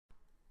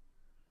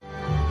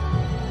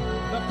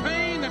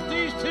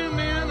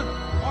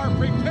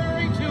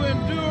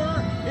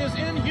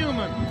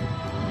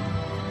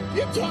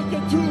You're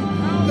talking to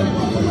the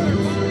rollers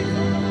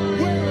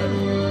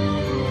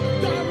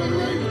wearing diamond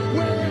ring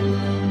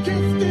wearing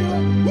kiss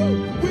stealing,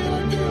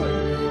 wheeling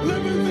dealing,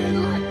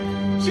 limousine wreck,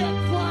 jet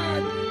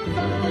flying,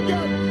 son of a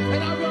gun,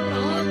 and I'm having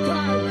a hard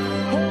time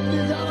holding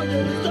these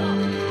alligators down.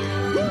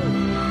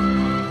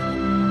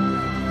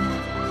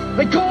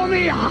 They call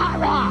me Hot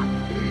Rod.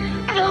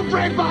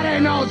 Everybody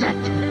knows it.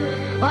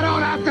 I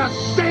don't have to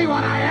say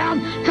what I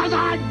am, because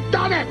I've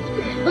done it.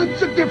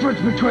 That's the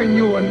difference between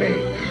you and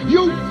me.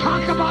 You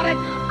talk about it,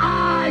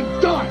 I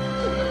do it.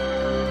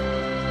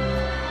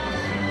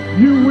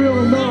 You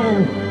will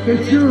know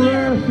that your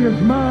ass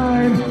is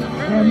mine,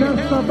 and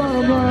that's the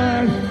bottom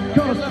line,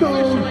 because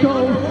Stone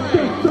Cold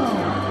said so.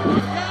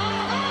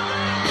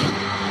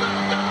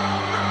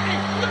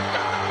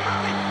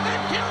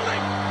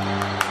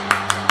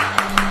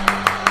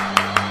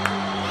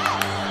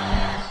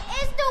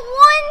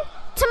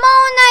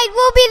 Tomorrow night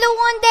will be the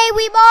one day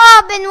we've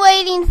all been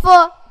waiting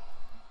for.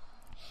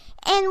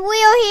 And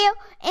we're here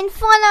in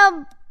front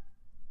of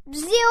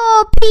 0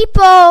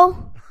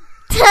 people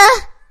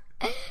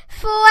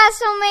for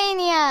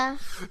WrestleMania.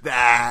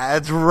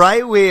 That's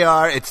right, we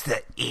are. It's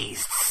the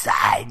East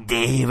Side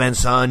Dave and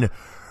Son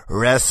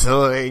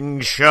Wrestling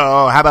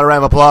Show. How about a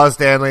round of applause,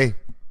 Stanley?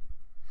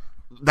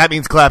 That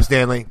means clap,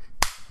 Stanley.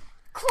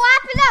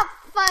 Clap it up,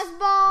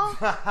 fuzzball.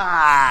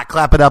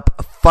 Clap it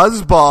up,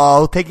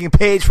 fuzzball. Taking a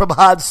page from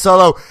Han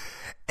Solo.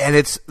 And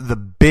it's the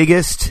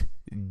biggest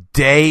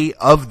day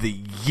of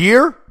the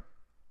year.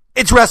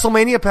 It's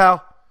WrestleMania,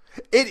 pal.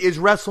 It is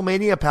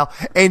WrestleMania, pal.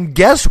 And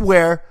guess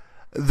where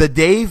the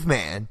Dave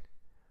man,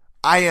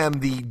 I am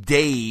the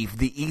Dave,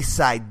 the East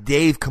Side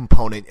Dave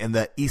component in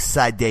the East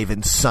Side Dave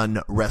and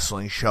Son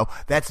Wrestling Show.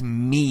 That's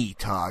me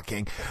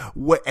talking.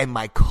 And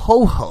my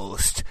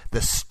co-host,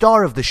 the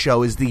star of the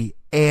show, is the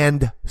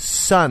and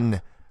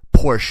Son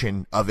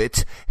portion of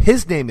it.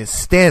 His name is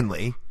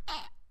Stanley.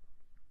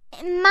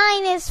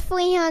 Minus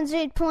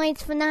 300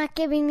 points for not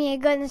giving me a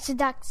good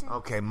introduction.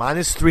 Okay,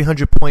 minus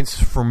 300 points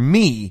for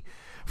me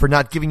for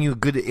not giving you a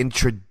good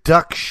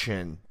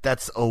introduction.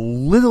 That's a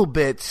little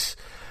bit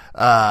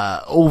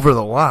over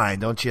the line,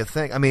 don't you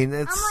think? I mean,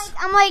 it's...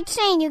 I'm like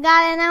saying, you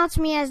gotta announce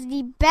me as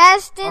the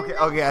best in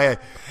Okay.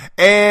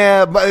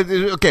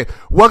 Okay,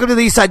 welcome to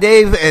the East Side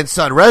Dave and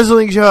Son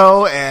Wrestling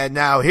Show, and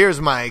now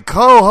here's my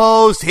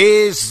co-host.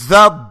 He's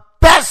the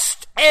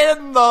best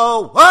in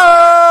the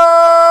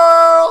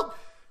world,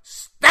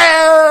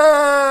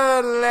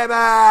 Stanley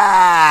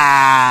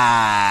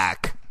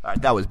Mac. All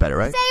right, that was better,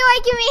 right? Say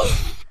like you mean.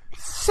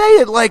 Say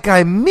it like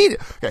I mean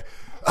it. Okay.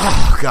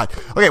 Oh, God.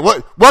 Okay,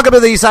 welcome to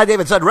the East Side Dave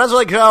and Son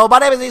Wrestling Show. My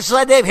name is East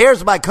Side Dave.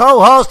 Here's my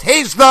co-host.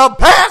 He's the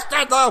best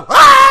in the world,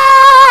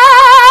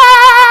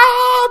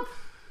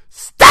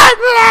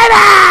 Stanley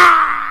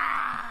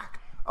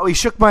Mac. Oh, he's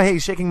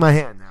shaking my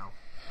hand now.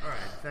 All right,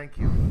 thank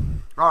you.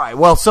 All right,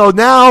 well, so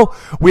now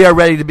we are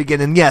ready to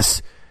begin. And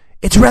yes,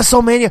 it's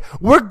WrestleMania.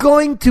 We're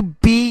going to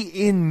be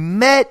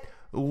in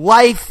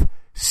MetLife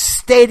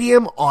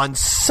Stadium on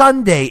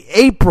Sunday,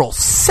 April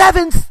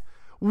 7th.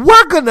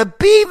 We're going to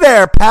be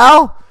there,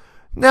 pal.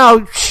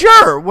 Now,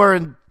 sure, we're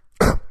in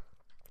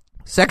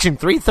section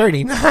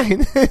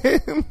 339.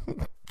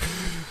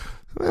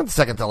 That's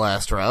second to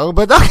last row,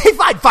 but okay,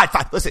 fine.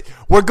 Listen,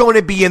 we're going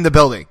to be in the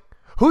building.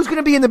 Who's going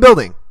to be in the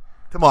building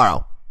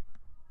tomorrow?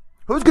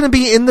 Who's going to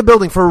be in the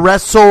building for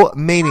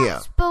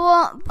WrestleMania?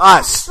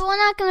 Us. But we're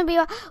not going to be...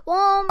 Us.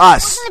 We're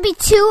going to be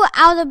 2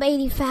 out of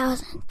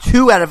 80,000.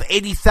 2 out of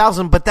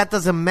 80,000, but that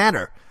doesn't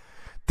matter.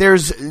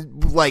 There's,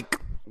 like,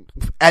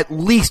 at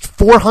least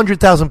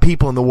 400,000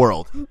 people in the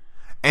world.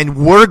 And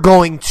we're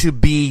going to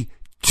be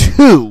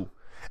 2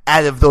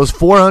 out of those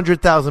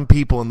 400,000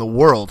 people in the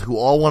world who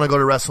all want to go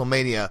to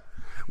WrestleMania.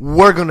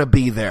 We're going to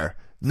be there.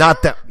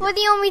 Not that... We're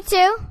the only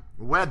 2?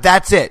 Well,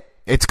 that's it.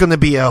 It's going to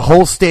be a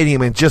whole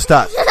stadium and just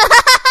us.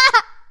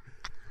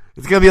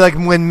 It's going to be like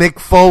when Mick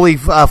Foley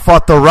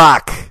fought The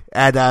Rock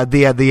at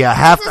the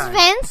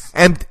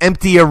halftime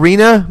empty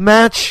arena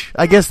match.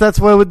 I guess that's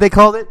what they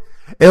called it.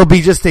 It'll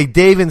be just a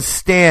Dave and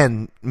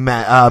Stan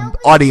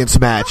audience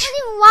match.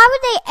 Why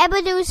would they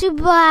ever do a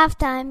Super Bowl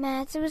halftime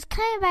match? It was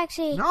kind of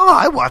actually... No,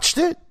 I watched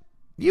it.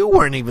 You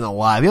weren't even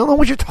alive. You don't know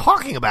what you're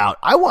talking about.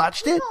 I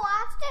watched it. You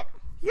watched it?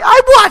 Yeah,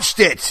 I watched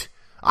it.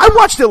 I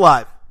watched it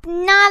live.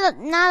 Not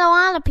a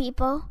lot of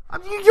people.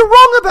 You're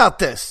wrong about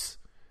this.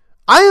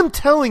 I am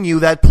telling you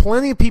that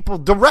plenty of people,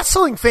 the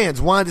wrestling fans,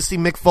 wanted to see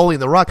Mick Foley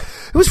and The Rock.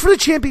 It was for the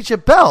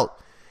championship belt.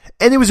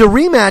 And it was a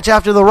rematch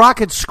after The Rock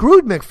had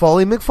screwed Mick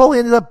Foley. Mick Foley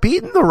ended up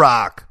beating The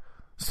Rock.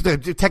 So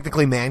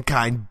technically,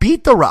 Mankind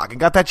beat The Rock and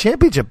got that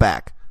championship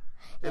back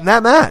in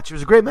that match. It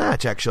was a great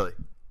match, actually.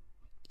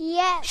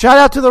 Yeah. Shout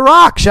out to The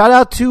Rock. Shout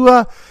out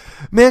to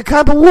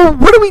Mankind. But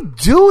what are we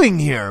doing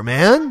here,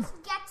 man? Let's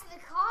get to the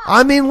card.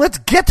 I mean, let's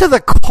get to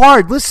the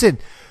card. Listen,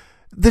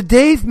 the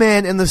Dave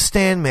Man and the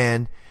Stan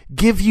Man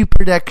give you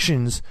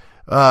predictions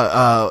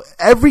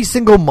every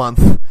single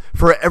month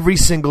for every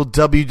single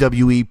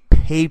WWE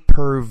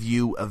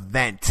pay-per-view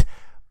event.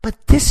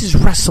 But this is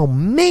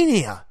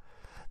WrestleMania.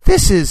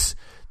 This is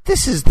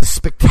the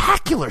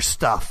spectacular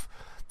stuff.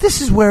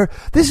 This is where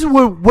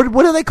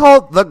what do they call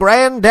it? The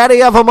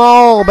granddaddy of them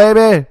all,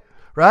 baby,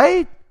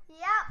 right?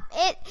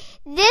 Yep.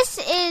 This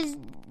is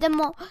the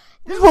most.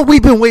 This is what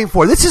we've been waiting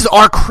for. This is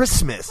our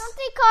Christmas. Don't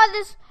they call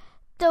this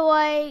the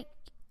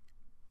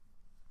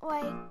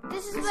like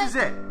this is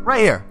it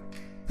right here.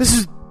 This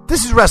is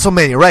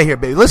WrestleMania right here,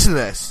 baby. Listen to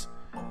this.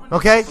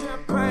 Okay?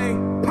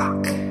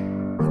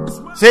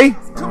 See?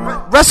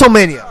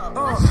 WrestleMania.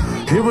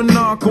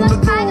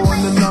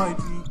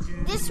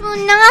 This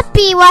will not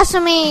be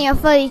WrestleMania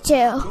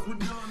 32.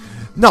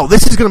 No,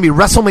 this is going to be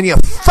WrestleMania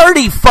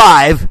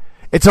 35.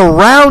 It's a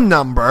round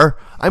number.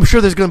 I'm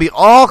sure there's going to be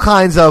all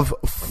kinds of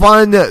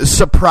fun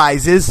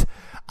surprises.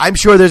 I'm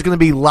sure there's going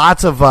to be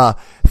lots of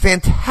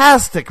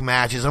fantastic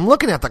matches. I'm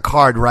looking at the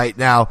card right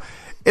now.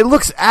 It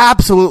looks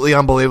absolutely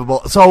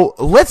unbelievable. So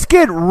let's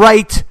get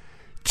right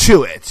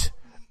to it.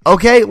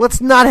 Okay? Let's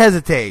not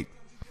hesitate.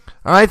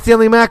 All right,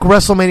 Stanley Mac,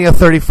 WrestleMania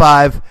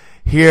 35.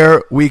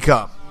 Here we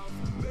come.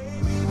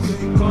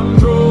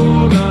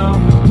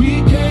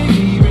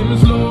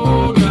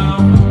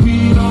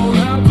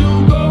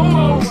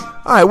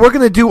 All right, we're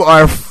going to do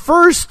our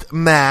first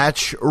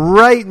match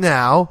right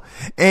now,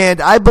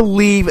 and I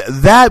believe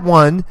that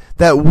one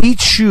that we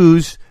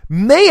choose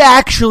may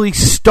actually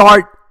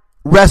start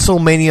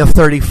WrestleMania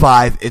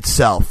 35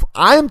 itself.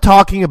 I'm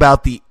talking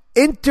about the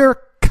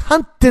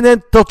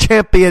Intercontinental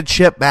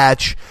Championship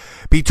match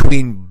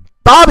between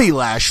Bobby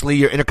Lashley,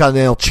 your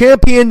Intercontinental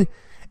Champion,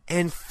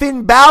 and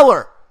Finn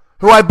Balor,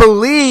 who I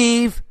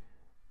believe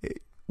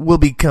will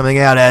be coming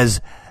out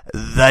as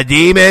the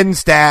Demon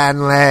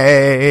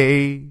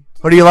Stanley.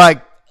 What do you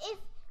like?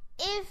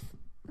 If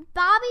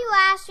Bobby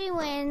Lashley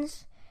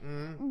wins,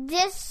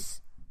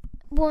 this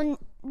will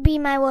be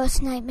my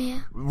worst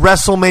nightmare.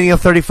 WrestleMania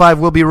 35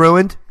 will be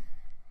ruined?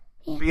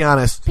 Yeah. Be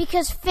honest.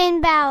 Because Finn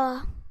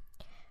Balor,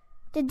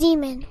 the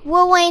Demon,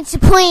 will reign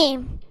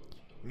supreme.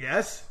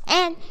 Yes?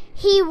 And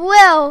he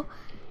will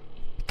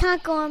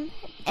conquer him.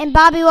 And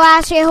Bobby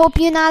Lashley, I hope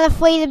you're not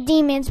afraid of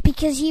demons,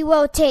 because he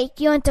will take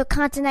your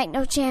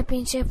Intercontinental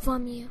Championship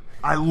from you.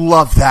 I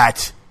love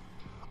that.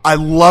 I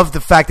love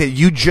the fact that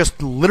you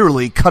just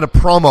literally cut a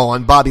promo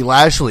on Bobby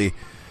Lashley.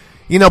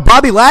 You know,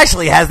 Bobby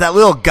Lashley has that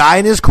little guy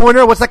in his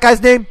corner. What's that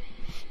guy's name?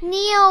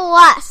 Neil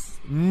Rush.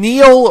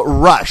 Neil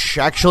Rush.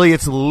 Actually,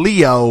 it's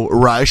Leo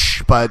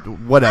Rush, but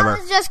whatever. I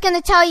was just going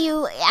to tell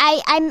you.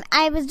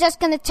 I was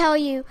just going to tell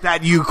you.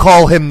 That you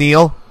call him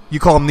Neil? You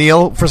call him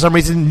Neil for some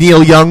reason?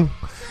 Neil Young?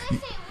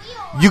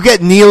 You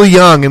get Neil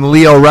Young and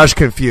Leo Rush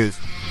confused.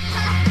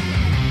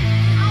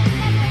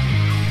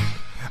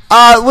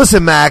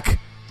 Listen, Mac.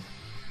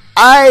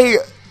 I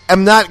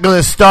am not going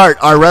to start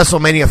our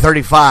WrestleMania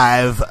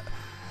 35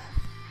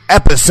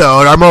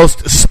 episode, our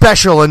most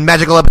special and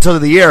magical episode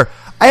of the year.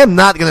 I am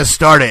not going to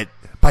start it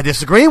by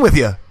disagreeing with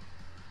you.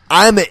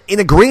 I'm in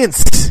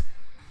agreement.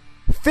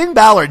 Finn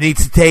Balor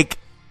needs to take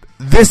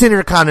this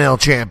Intercontinental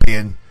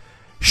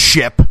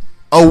Championship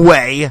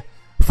away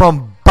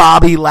from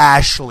Bobby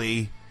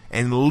Lashley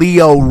and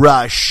Leo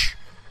Rush,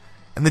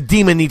 and the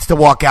Demon needs to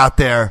walk out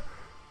there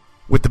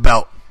with the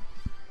belt.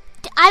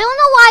 I don't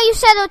know why you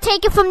said it'll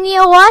take it from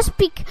Neil Rush,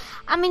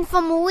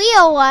 from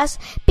Leo Rush,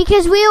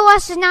 because Leo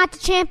Rush is not the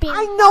champion.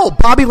 I know,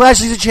 Bobby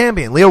Lashley's a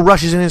champion. Leo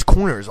Rush is in his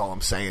corner is all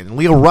I'm saying. And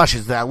Leo Rush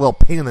is that little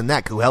pain in the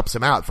neck who helps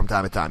him out from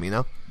time to time, you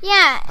know?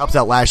 Yeah. Helps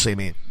out Lashley, I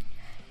mean.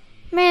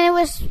 Man,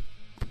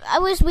 I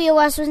wish Leo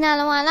Rush was not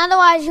the one.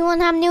 Otherwise, you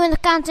wouldn't have new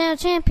Intercontinental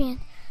Champion.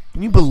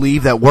 Can you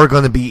believe that we're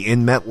going to be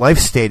in MetLife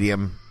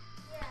Stadium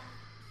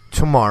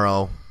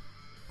tomorrow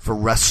for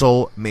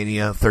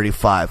WrestleMania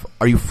 35?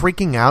 Are you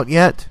freaking out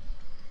yet?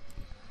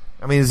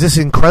 I mean, is this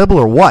incredible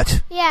or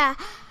what? Yeah.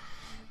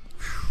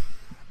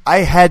 I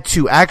had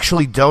to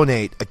actually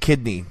donate a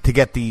kidney to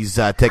get these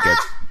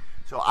tickets.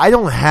 So I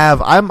don't have...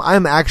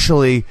 I'm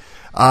actually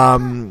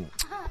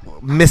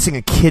missing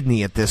a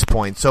kidney at this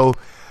point. So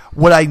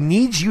what I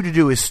need you to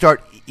do is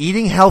start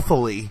eating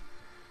healthily.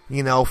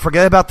 You know,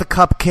 forget about the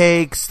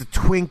cupcakes, the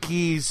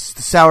Twinkies,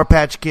 the Sour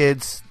Patch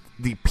Kids,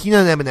 the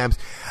peanut M&Ms.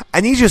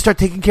 I need you to start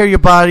taking care of your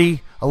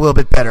body a little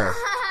bit better.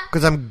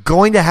 Because I'm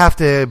going to have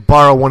to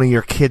borrow one of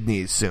your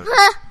kidneys soon.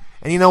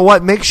 And you know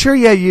what? Make sure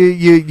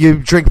you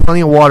drink plenty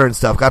of water and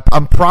stuff.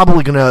 I'm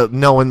probably going to,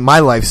 knowing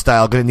my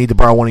lifestyle, going to need to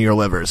borrow one of your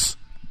livers.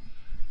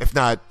 If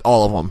not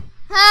all of them.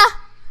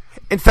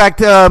 In fact,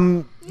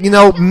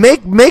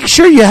 make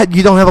sure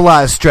you don't have a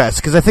lot of stress.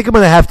 Because I think I'm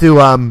going to have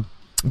to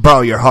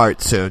borrow your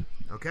heart soon.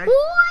 Okay?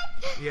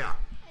 What? Yeah.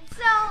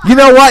 You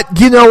know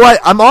what?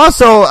 I'm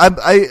also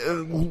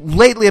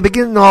lately I've been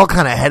getting all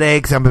kind of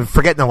headaches. I've been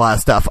forgetting a lot of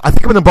stuff. I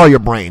think I'm gonna borrow your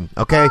brain.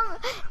 Okay,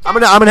 I'm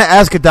gonna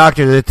ask a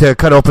doctor to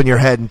cut open your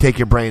head and take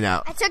your brain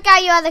out. I took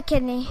out your other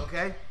kidney.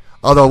 Okay.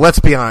 Although let's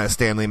be honest,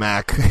 Stanley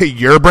Mac,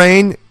 your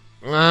brain,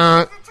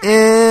 what?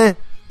 Daddy,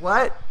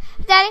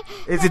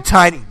 Is it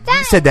tiny? Daddy,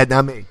 You said that,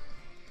 not me.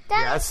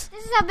 Daddy, Yes.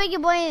 This is how big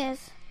your brain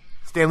is.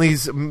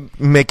 Stanley's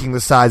making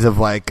the size of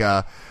like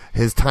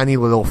his tiny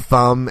little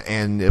thumb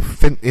and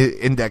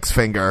index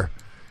finger.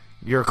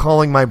 You're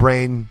calling my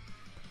brain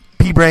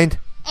pea-brained?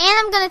 And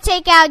I'm going to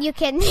take out your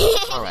kidney.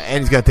 All right, and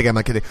he's going to take out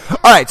my kidney.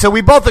 All right, so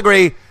we both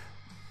agree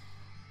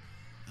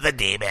the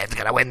Demon's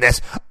going to win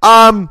this.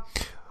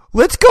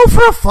 Let's go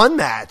for a fun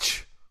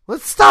match.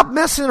 Let's stop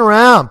messing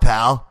around,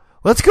 pal.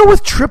 Let's go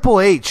with Triple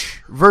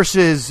H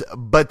versus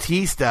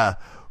Batista.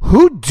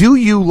 Who do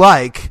you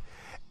like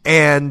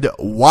and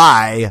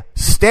why?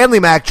 Stanley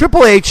Mack,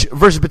 Triple H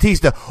versus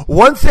Batista.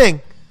 One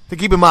thing to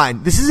keep in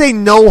mind, this is a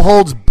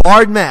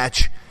no-holds-barred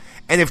match,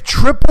 and if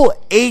Triple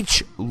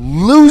H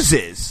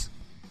loses,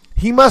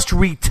 he must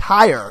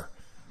retire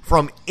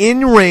from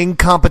in-ring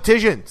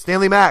competition.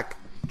 Stanley Mack,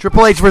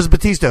 Triple H versus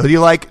Batista. Who do you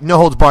like?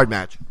 No-holds-barred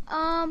match.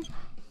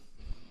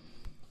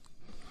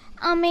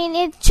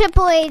 If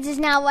Triple H is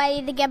now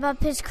ready to give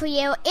up his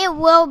career, it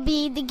will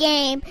be the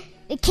game.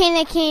 The King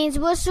of Kings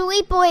will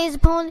sweep away his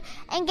opponent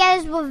and get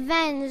his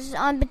revenge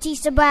on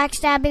Batista,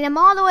 backstabbing him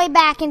all the way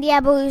back in the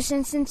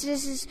Evolution, since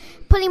this is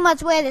pretty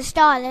much where it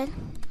started.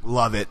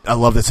 Love it. I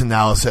love this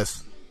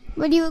analysis.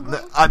 Would you agree?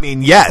 I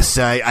mean, yes.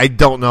 I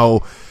don't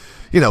know.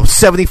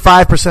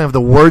 75% of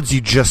the words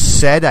you just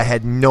said, I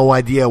had no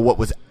idea what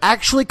was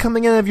actually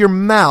coming out of your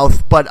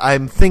mouth, but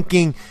I'm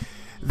thinking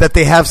that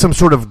they have some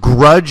sort of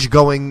grudge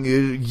going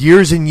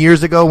years and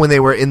years ago when they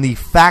were in the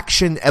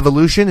faction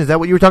Evolution. Is that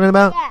what you were talking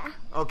about? Yeah.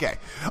 Okay.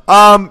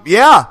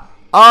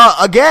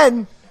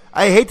 Again,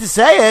 I hate to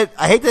say it.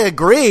 I hate to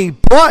agree.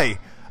 Boy,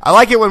 I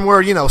like it when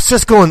we're,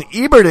 Siskel and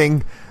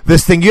Eberting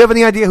this thing. Do you have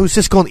any idea who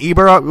Siskel and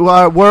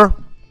Ebert were?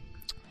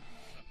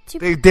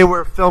 They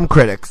were film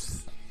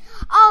critics.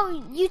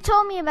 Oh, you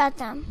told me about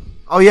them.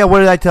 Oh, yeah. What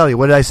did I tell you?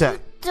 What did I say?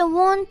 The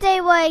one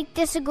they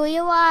disagree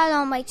a lot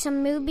on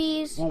some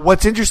movies. Well,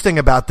 what's interesting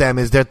about them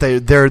is that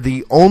they're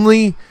the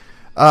only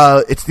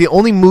it's the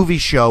only movie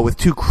show with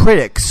two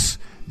critics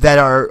that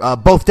are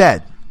both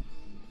dead.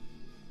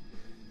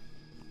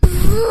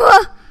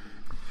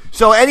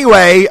 So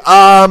anyway,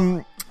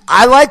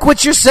 I like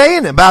what you're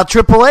saying about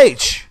Triple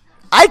H.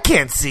 I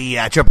can't see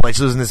Triple H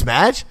losing this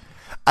match.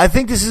 I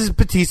think this is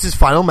Batista's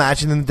final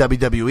match in the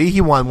WWE. He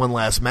won one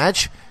last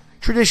match.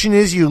 Tradition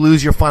is you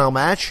lose your final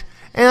match.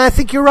 And I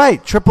think you're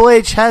right. Triple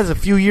H has a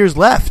few years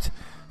left.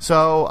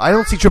 So I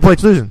don't see Triple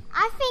H losing.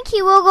 I think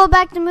he will go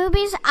back to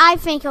movies. I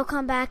think he'll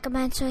come back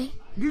eventually.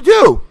 You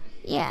do?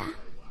 Yeah.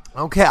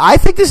 Okay, I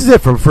think this is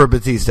it for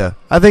Batista.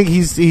 I think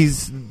this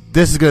is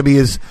going to be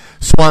his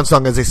swan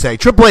song, as they say.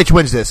 Triple H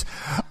wins this.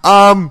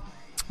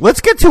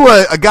 Let's get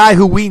to a guy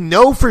who we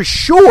know for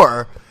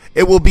sure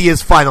it will be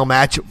his final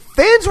match.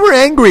 Fans were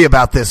angry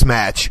about this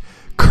match.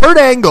 Kurt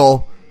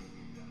Angle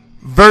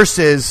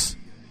versus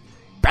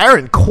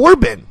Baron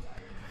Corbin.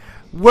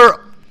 We're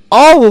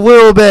all a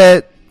little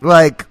bit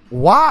like,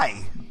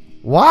 why?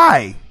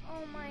 Why?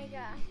 Oh my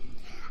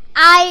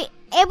god.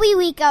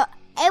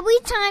 Every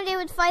time they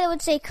would fight, I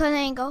would say Kurt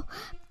Angle.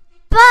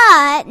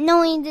 But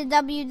knowing the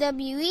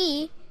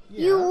WWE,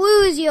 you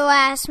lose your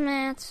last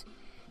match.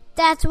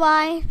 That's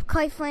why,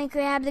 quite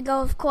frankly, I have to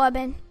go with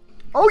Corbin.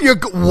 Oh,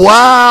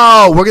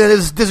 wow! We're gonna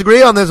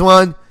disagree on this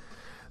one.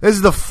 This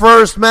is the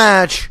first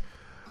match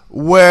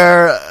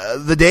where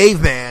the Dave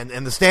Man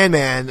and the Stan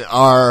Man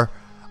are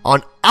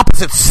on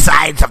opposite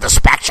sides of the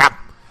spectrum.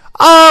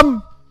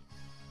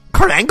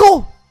 Kurt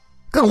Angle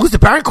gonna lose to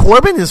Baron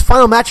Corbin in his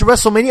final match of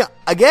WrestleMania.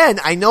 Again,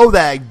 I know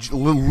that I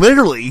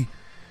literally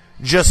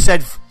just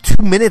said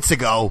 2 minutes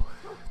ago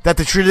that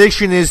the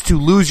tradition is to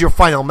lose your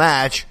final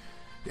match,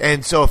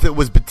 and so if it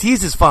was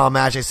Batista's final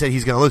match, I said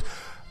he's gonna lose.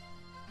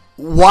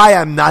 Why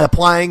I'm not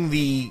applying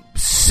the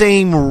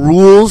same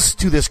rules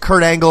to this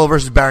Kurt Angle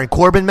versus Baron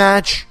Corbin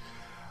match?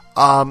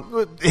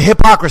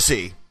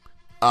 Hypocrisy,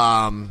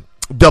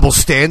 double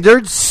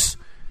standards,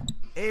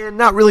 and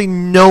not really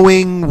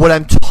knowing what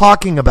I'm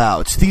talking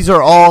about. These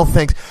are all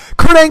things.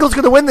 Kurt Angle's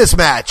going to win this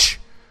match.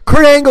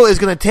 Kurt Angle is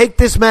going to take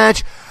this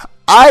match.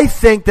 I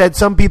think that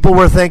some people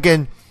were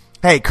thinking,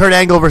 hey, Kurt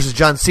Angle versus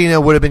John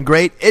Cena would have been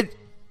great. It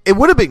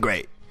would have been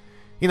great.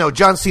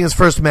 John Cena's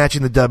first match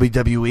in the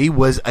WWE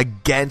was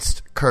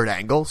against Kurt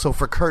Angle. So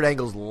for Kurt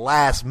Angle's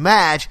last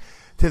match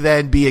to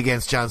then be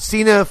against John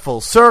Cena,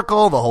 full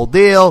circle, the whole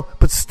deal.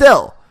 But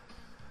still,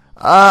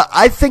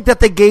 I think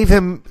that they gave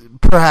him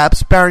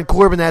perhaps Baron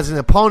Corbin as an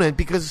opponent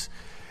because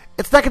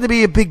it's not going to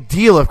be a big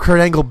deal if Kurt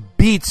Angle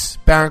beats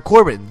Baron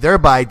Corbin,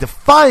 thereby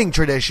defying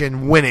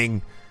tradition,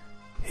 winning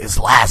his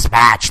last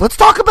match. Let's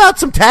talk about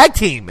some tag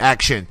team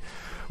action.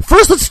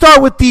 First, let's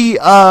start with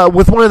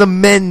with one of the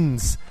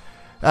men's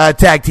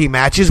tag team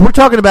matches. We're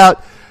talking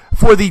about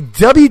for the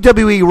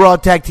WWE Raw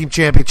Tag Team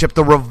Championship,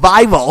 the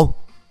Revival.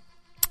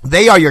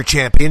 They are your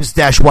champions,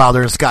 Dash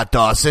Wilder and Scott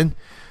Dawson.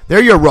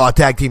 They're your Raw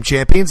Tag Team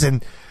champions,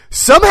 and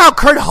somehow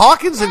Kurt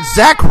Hawkins and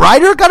Zack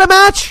Ryder got a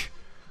match?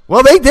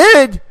 Well, they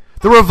did.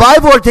 The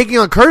Revival are taking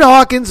on Kurt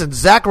Hawkins and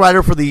Zack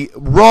Ryder for the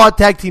Raw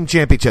Tag Team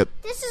Championship.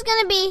 This is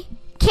going to be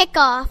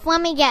kickoff,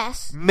 let me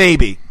guess.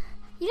 Maybe.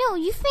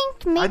 You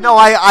think maybe... No,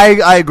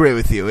 I agree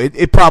with you.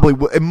 It probably,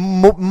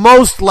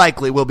 most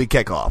likely will be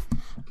kickoff.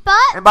 But...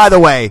 And by the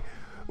way,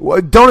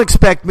 don't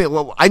expect me...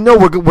 Well, I know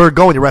we're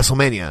going to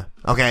WrestleMania,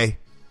 okay?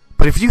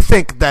 But if you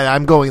think that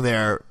I'm going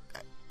there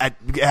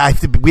we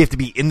have to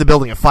be in the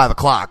building at 5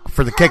 o'clock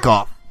for the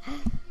kickoff.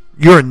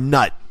 You're a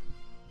nut.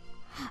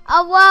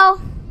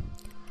 Well,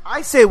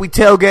 I say we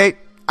tailgate.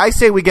 I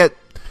say we get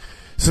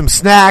some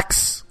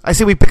snacks. I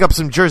say we pick up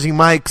some Jersey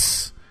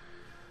Mike's.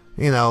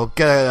 You know,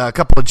 get a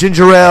couple of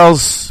ginger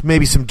ales,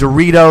 maybe some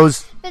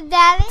Doritos, but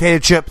Daddy, potato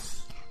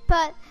chips,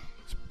 but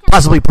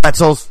possibly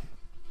pretzels.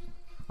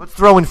 Let's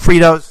throw in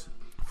Fritos.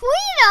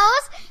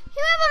 Fritos?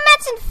 You haven't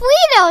mentioned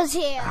Fritos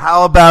here.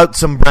 How about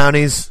some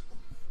brownies?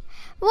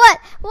 What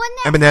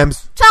next?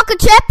 M&M's. Chocolate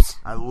chips?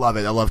 I love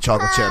it. I love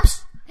chocolate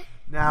chips.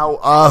 Now,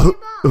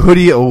 who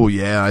do you... Oh,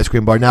 yeah, ice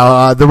cream bar.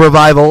 Now, the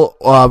Revival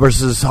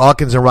versus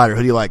Hawkins and Ryder.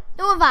 Who do you like?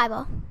 The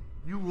Revival.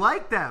 You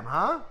like them,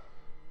 huh?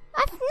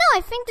 No,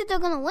 I think that they're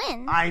going to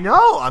win. I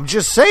know. I'm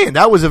just saying.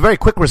 That was a very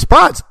quick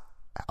response.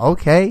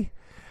 Okay.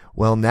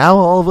 Well, now,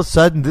 all of a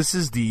sudden, this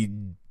is the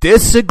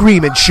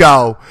disagreement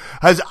show.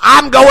 As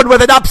I'm going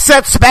with an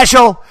upset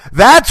special.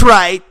 That's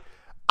right.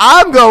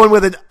 I'm going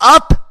with an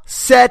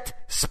upset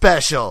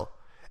special.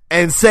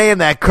 And saying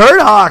that Kurt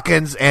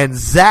Hawkins and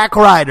Zack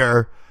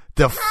Ryder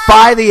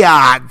defy the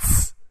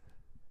odds,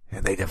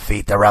 and they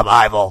defeat the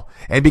Revival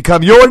and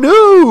become your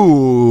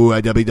new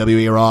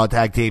WWE Raw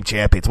Tag Team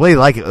Champions. What do you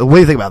like? What do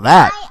you think about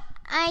that?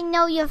 I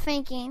know you're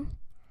thinking.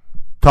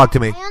 Talk to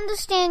me. I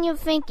understand you're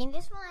thinking.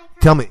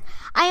 Tell me.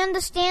 I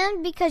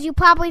understand because you're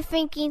probably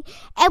thinking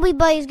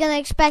everybody's going to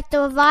expect the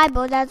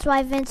Revival. That's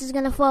why Vince is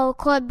going to throw a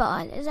club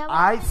Is that what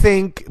I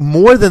think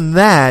more than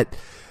that,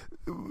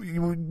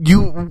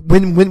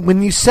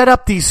 when you set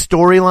up these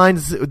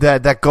storylines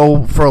that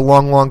go for a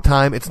long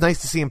time, it's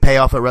nice to see them pay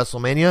off at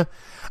WrestleMania.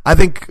 I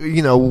think,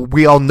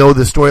 we all know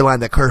the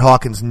storyline that Kurt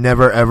Hawkins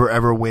never,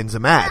 ever wins a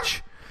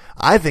match.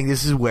 I think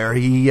this is where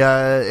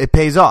it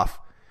pays off.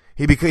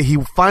 He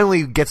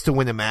finally gets to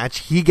win a match.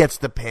 He gets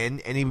the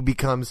pin, and he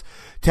becomes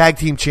tag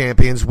team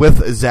champions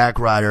with Zack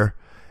Ryder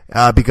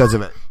because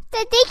of it.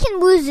 That they can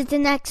lose it the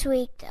next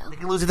week, though. They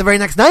can lose it the very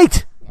next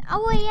night.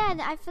 Oh, well, yeah,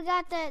 I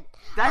forgot that.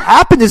 That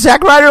happened to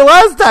Zack Ryder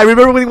last time.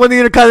 Remember when he won the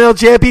Intercontinental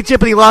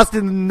Championship and he lost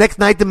in the next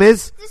night to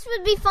Miz? This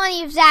would be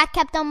funny if Zack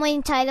kept on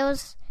winning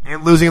titles.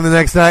 And losing them the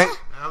next night?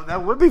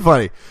 That would be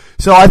funny.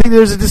 So I think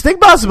there's a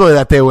distinct possibility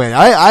that they win.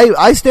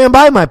 I stand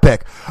by my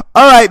pick.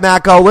 All right,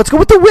 Mako, let's go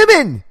with the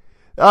women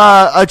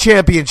a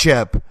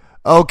championship.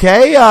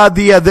 Okay?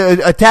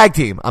 A tag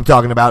team I'm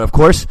talking about, of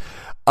course.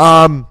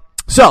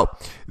 So,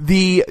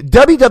 the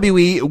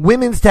WWE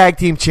Women's Tag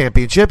Team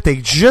Championship, they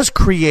just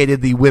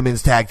created the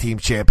Women's Tag Team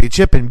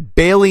Championship, and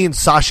Bayley and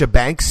Sasha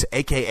Banks,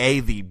 a.k.a.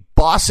 the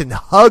Boss and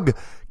Hug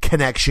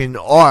Connection,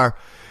 are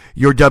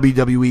your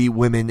WWE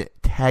Women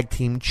Tag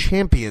Team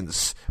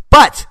Champions.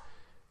 But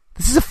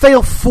this is a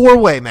fatal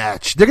four-way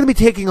match. They're going to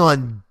be taking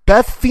on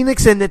Beth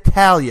Phoenix and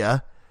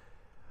Natalya,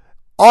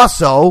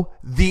 also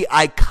the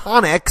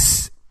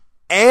Iconics,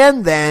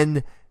 and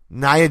then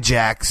Nia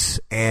Jax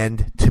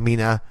and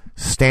Tamina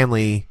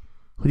Stanley.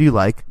 Who do you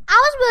like? I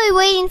was really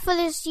waiting for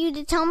you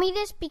to tell me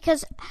this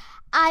because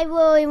I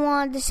really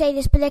wanted to say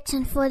this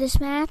prediction for this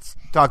match.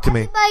 Talk to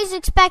me. Everybody's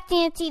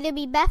expecting it to either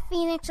be Beth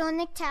Phoenix or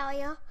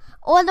Natalya,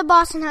 or the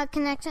Boston Hug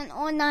Connection,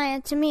 or Nia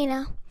and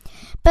Tamina.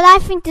 But I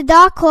think the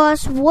dark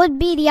horse would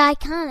be the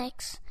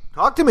Iconics.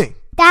 Talk to me.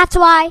 That's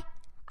why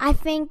I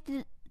think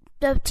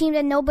the team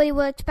that nobody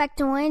would expect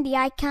to win, the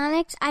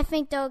Iconics, I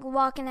think they're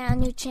walking out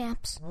new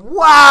champs.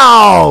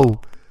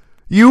 Wow!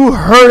 You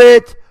heard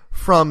it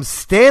from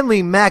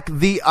Stanley Mack,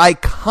 the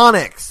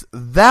Iconics.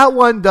 That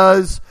one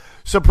does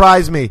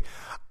surprise me.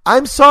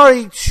 I'm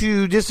sorry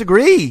to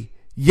disagree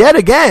yet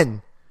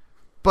again,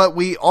 but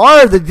we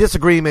are the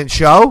disagreement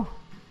show,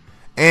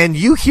 and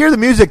you hear the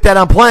music that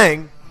I'm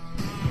playing.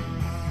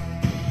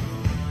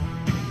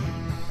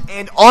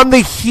 And on the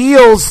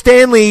heels,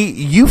 Stanley,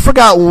 you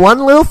forgot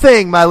one little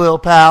thing, my little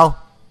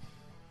pal.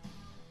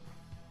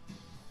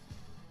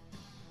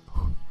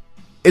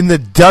 In the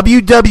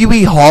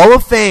WWE Hall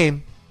of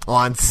Fame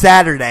on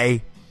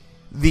Saturday,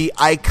 the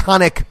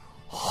iconic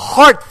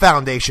Heart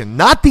Foundation,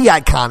 not the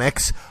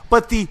Iconics,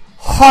 but the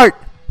Heart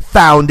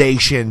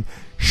Foundation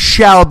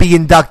shall be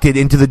inducted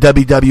into the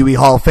WWE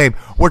Hall of Fame.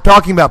 We're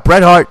talking about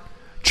Bret Hart,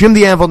 Jim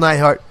the Anvil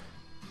Neidhart,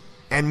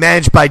 and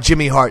managed by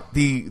Jimmy Hart,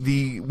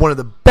 the one of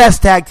the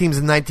best tag teams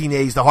in the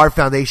 1980s, the Hart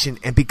Foundation.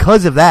 And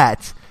because of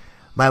that,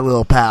 my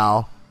little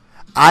pal,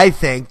 I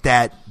think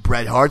that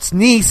Bret Hart's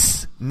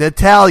niece,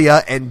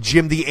 Natalya, and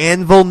Jim the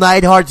Anvil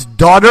Neidhart's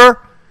daughter,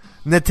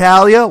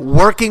 Natalya,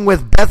 working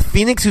with Beth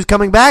Phoenix, who's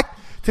coming back,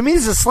 to me,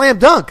 this is a slam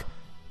dunk.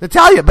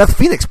 Natalya, Beth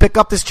Phoenix, pick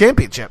up this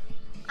championship.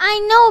 I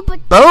know,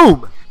 but...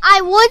 Boom! I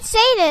would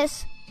say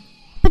this,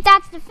 but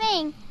that's the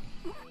thing,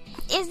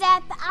 is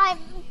that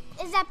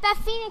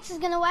Beth Phoenix is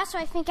going to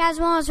wrestle, I think, as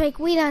long as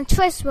Rita and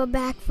Trish were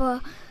back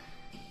for...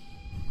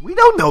 We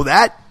don't know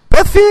that.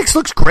 Beth Phoenix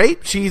looks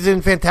great. She's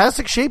in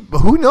fantastic shape.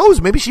 But who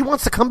knows? Maybe she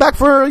wants to come back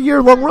for a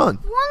year-long run.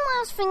 One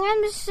last thing.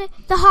 I'm just saying,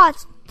 the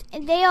Hearts,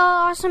 they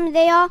are awesome.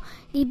 They are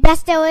the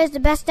best there is, the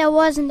best there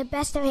was, and the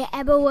best there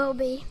ever will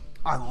be.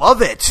 I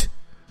love it.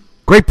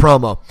 Great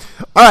promo.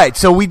 All right,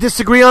 so we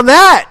disagree on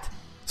that.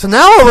 So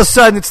now all of a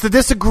sudden it's the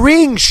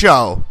disagreeing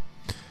show.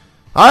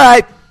 All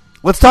right,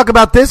 let's talk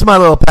about this, my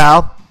little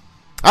pal.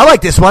 I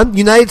like this one.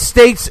 United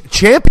States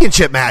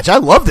Championship match. I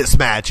love this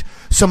match.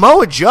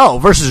 Samoa Joe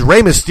versus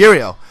Rey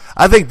Mysterio.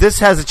 I think this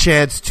has a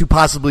chance to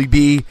possibly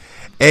be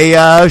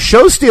a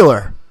show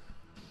stealer.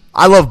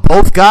 I love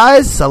both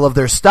guys. I love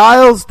their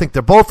styles. think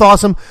they're both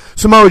awesome.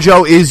 Samoa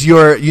Joe is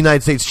your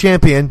United States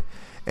champion,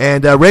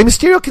 and Rey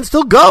Mysterio can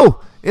still go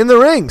in the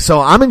ring.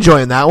 So I'm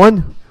enjoying that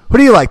one. Who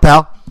do you like,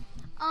 pal?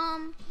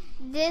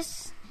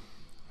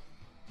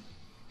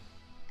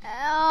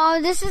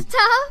 This is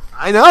tough.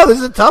 I know, this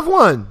is a tough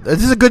one.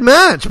 This is a good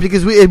match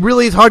because it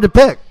really is hard to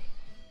pick.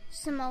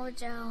 Samoa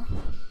Joe.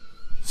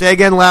 Say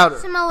again louder.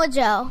 Samoa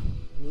Joe.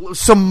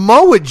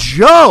 Samoa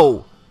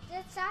Joe. Is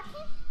that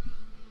shocking?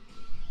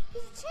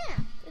 He's a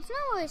champ. It's not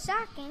really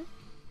shocking.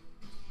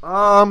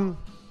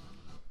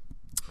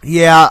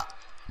 Yeah.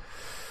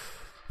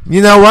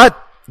 You know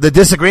what? The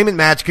disagreement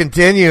match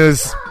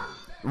continues.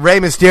 Rey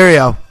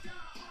Mysterio.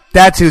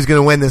 That's who's going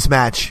to win this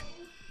match.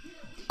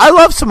 I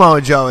love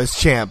Samoa Joe as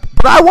champ,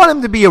 but I want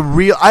him to be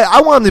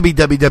I want him to be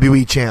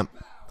WWE champ.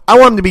 I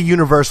want him to be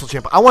Universal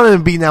champ. I want him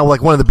to be now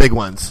like one of the big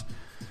ones.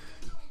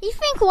 You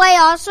think Rey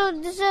also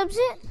deserves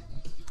it?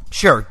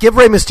 Sure. Give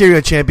Rey Mysterio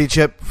a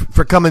championship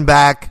for coming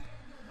back,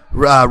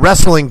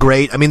 wrestling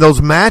great. I mean,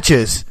 those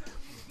matches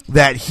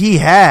that he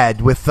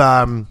had with,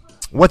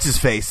 what's his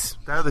face?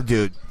 That other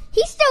dude.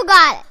 He still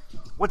got it.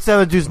 What's that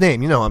other dude's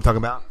name? You know what I'm talking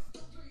about.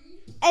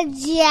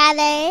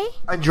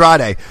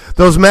 Andrade.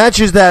 Those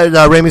matches that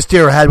Rey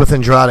Mysterio had with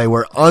Andrade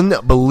were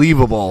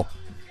unbelievable.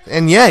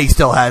 And yeah, he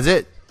still has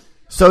it.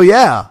 So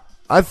yeah,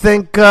 I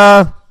think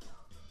this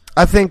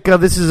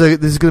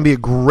is going to be a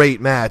great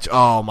match.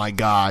 Oh my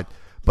god.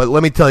 But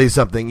let me tell you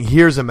something.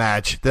 Here's a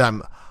match that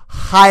I'm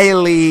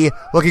highly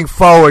looking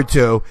forward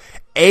to.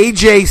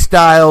 AJ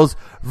Styles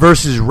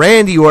versus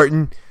Randy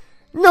Orton.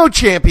 No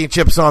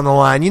championships on the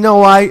line. You know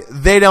why?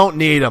 They don't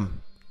need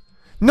them.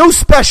 No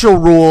special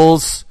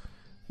rules.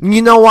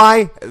 You know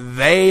why?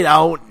 They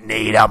don't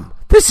need them.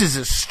 This is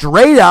a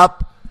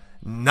straight-up,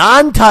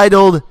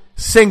 non-titled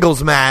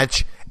singles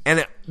match,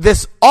 and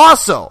this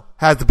also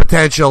has the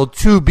potential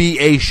to be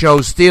a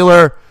show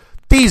stealer.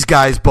 These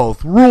guys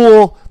both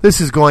rule. This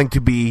is going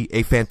to be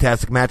a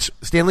fantastic match.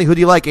 Stanley, who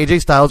do you like,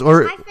 AJ Styles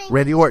or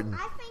Randy Orton?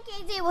 I think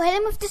AJ will hit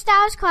him with the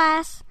Styles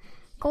class,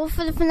 go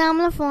for the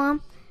phenomenal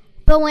form,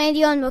 but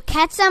Randy Orton will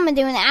catch him and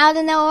do an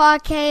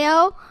out-and-out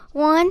RKO.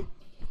 1,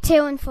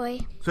 2, and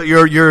 3. So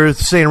you're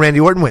saying Randy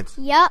Orton wins?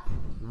 Yep.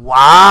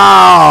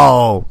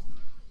 Wow.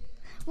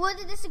 Will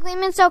the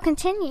disagreement so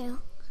continue?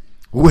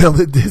 Will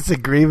the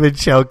disagreement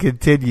show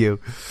continue?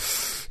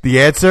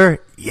 The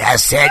answer,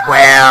 yes, it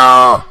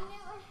will.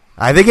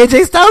 I think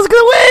AJ Styles is going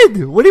to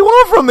win. What do you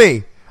want from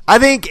me? I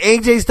think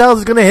AJ Styles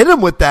is going to hit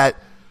him with that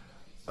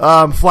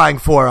flying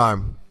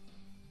forearm.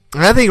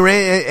 And I think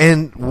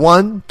and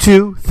 1,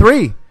 2,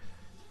 3.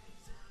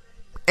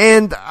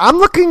 And I'm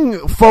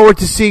looking forward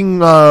to seeing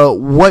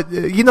what,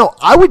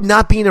 I would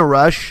not be in a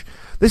rush.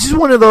 This is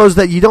one of those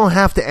that you don't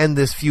have to end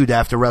this feud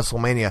after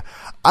WrestleMania.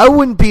 I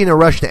wouldn't be in a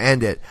rush to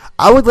end it.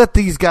 I would let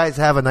these guys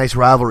have a nice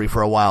rivalry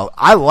for a while.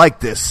 I like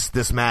this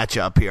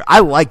matchup here. I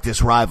like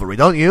this rivalry,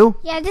 don't you?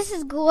 Yeah, this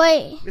is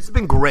great. This has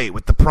been great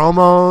with the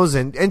promos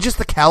and just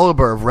the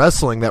caliber of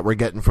wrestling that we're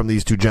getting from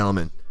these two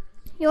gentlemen.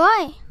 You're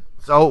right.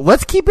 So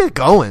let's keep it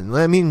going.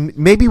 I mean,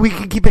 maybe we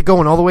can keep it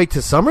going all the way to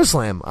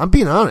SummerSlam. I'm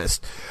being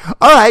honest.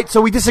 All right,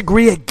 so we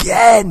disagree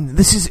again.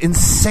 This is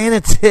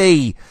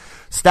insanity.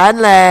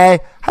 Stanley,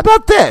 how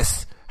about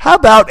this? How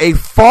about a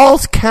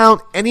Falls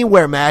Count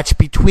Anywhere match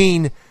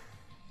between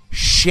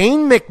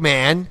Shane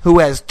McMahon, who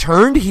has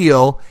turned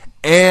heel,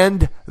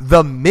 and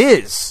The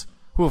Miz,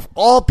 who of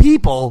all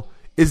people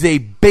is a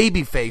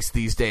babyface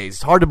these days.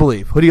 It's hard to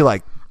believe. Who do you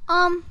like?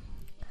 The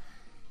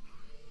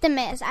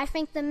Miz. I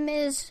think The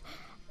Miz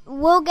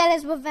will get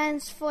his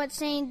revenge for what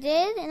Shane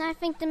did, and I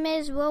think The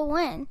Miz will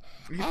win.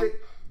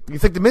 You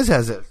think The Miz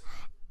has it?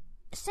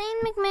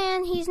 Shane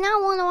McMahon, he's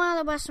not won a lot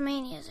of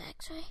WrestleManias,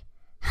 actually.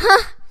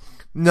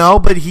 No,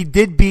 but he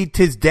did beat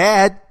his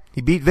dad. He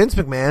beat Vince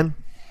McMahon.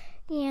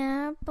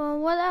 Yeah, but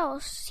what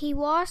else? He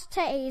lost to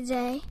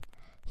AJ.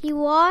 He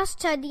lost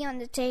to The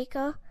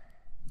Undertaker.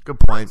 Good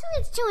point.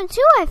 It's 2-2,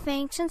 I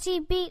think, since he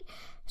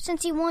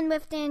won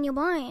with Daniel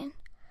Bryan.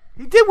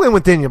 He did win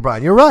with Daniel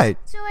Bryan. You're right.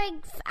 So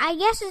I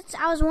guess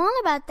I was wrong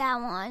about that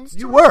one.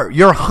 You were.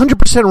 You're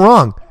 100%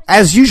 wrong.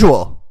 As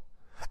usual.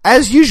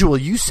 As usual,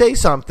 you say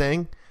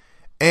something,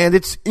 and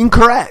it's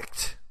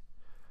incorrect.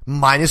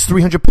 Minus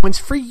 300 points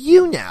for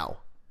you now.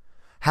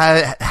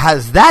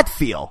 How's that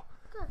feel?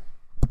 Good.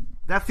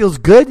 That feels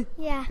good?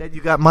 Yeah. That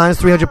you got minus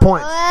 300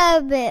 points? A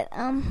little bit.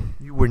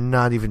 You were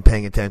not even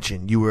paying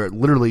attention. You were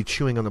literally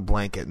chewing on the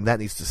blanket, and that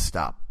needs to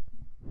stop.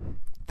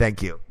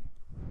 Thank you.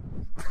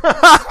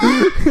 Let's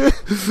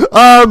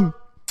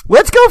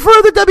go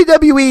for the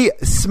WWE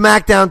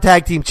SmackDown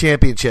Tag Team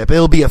Championship.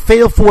 It'll be a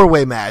fatal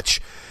 4-way match.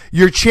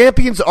 Your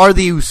champions are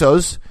the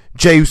Usos,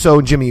 Jey Uso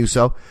and Jimmy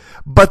Uso.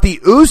 But the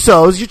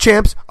Usos, your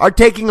champs, are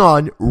taking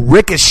on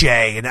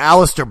Ricochet and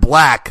Aleister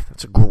Black.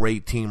 That's a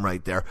great team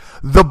right there.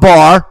 The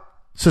Bar,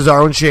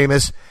 Cesaro and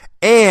Sheamus,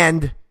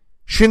 and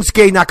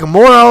Shinsuke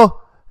Nakamura,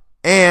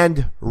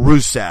 and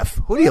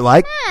Rusev. Who do you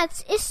like?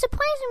 It's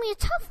surprisingly a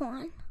tough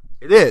one.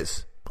 It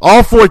is.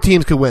 All 4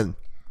 teams could win.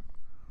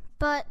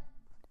 But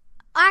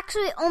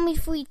actually, only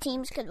 3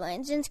 teams could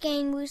win. Shinsuke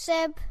and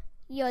Rusev,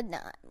 you're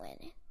not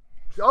winning.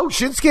 Oh,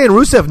 Shinsuke and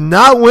Rusev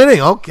not winning.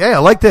 Okay, I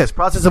like this.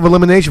 Process of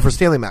elimination for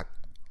Stanley Mac.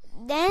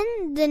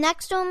 Then the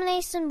next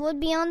elimination would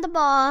be on the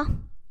Bar.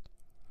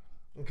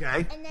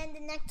 Okay. And then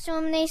the next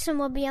elimination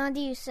will be on the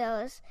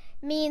Usos.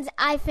 Means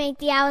I think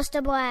the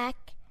Aleister Black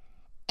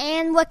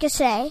and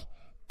Ricochet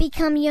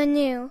become your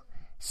new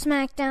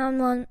SmackDown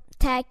One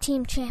Tag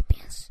Team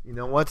Champions. You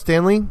know what,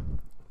 Stanley?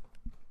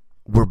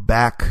 We're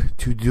back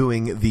to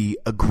doing the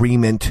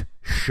agreement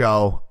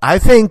show. I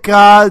think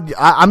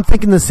I'm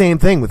thinking the same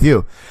thing with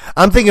you.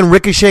 I'm thinking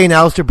Ricochet and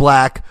Aleister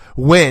Black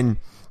win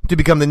to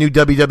become the new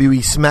WWE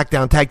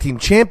SmackDown Tag Team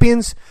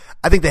Champions.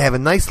 I think they have a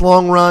nice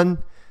long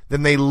run.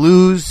 Then they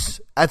lose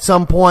at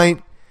some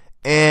point,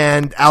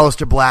 and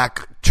Aleister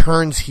Black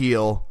turns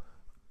heel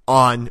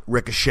on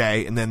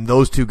Ricochet, and then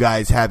those 2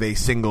 guys have a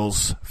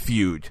singles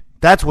feud.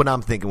 That's what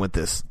I'm thinking with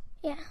this.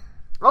 Yeah.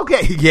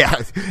 Okay, yeah,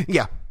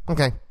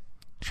 okay.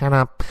 Shut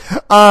up.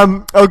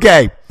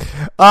 Okay.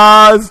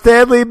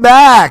 Stanley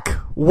Mac,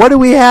 what do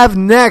we have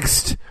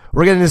next?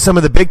 We're getting into some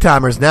of the big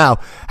timers now.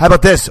 How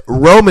about this?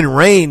 Roman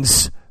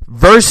Reigns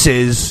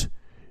versus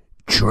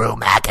Drew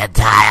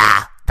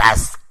McIntyre, the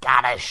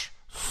Scottish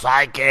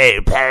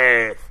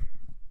psychopath.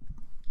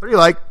 What do you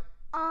like?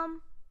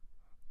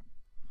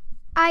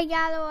 I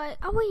gotta like.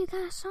 Oh, wait, you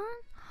got a song?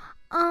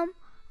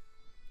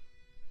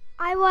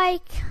 I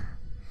like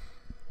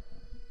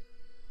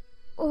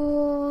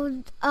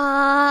Old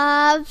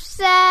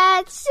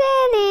Upset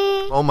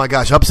City. Oh my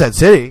gosh, Upset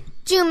City.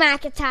 Drew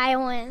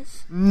McIntyre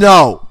wins.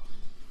 No.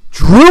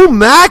 Drew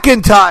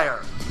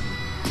McIntyre.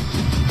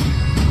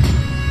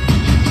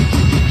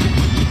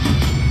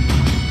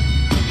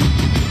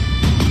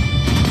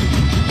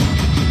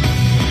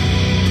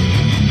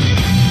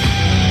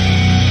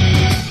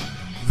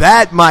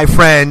 That, my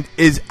friend,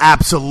 is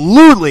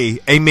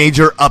absolutely a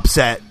major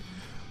upset.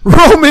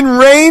 Roman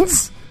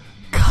Reigns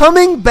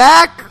coming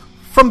back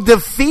from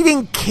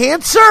defeating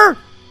cancer?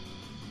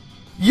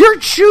 You're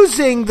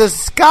choosing the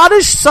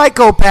Scottish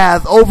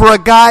psychopath over a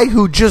guy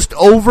who just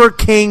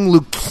overcame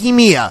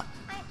leukemia.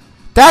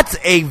 That's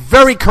a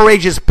very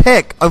courageous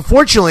pick.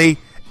 Unfortunately,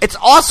 it's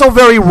also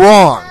very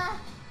wrong.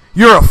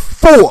 You're a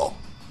fool.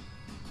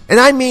 And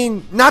I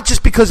mean, not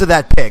just because of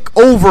that pick.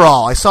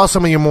 Overall, I saw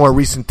some of your more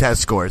recent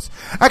test scores.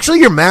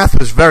 Actually, your math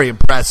was very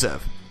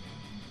impressive.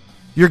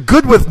 You're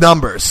good with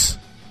numbers.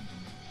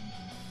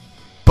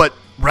 But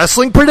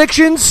wrestling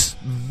predictions?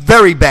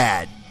 Very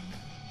bad.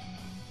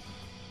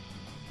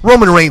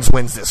 Roman Reigns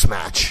wins this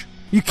match.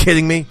 You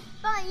kidding me?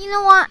 But you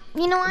know what?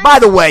 By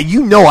the way,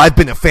 you know I've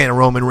been a fan of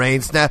Roman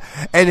Reigns now,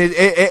 and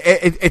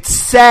it's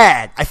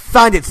sad. I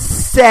find it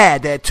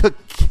sad that it took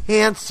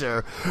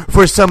cancer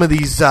for some of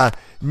these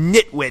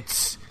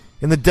nitwits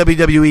in the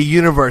WWE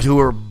universe who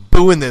are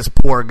booing this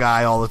poor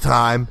guy all the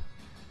time.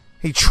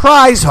 He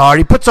tries hard.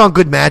 He puts on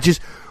good matches.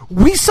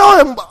 We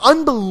saw an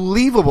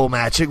unbelievable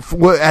match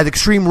at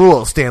Extreme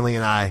Rules, Stanley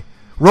and I.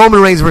 Roman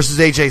Reigns versus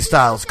AJ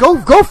Styles.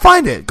 Go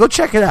find it. Go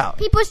check it out.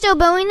 People still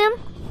booing him?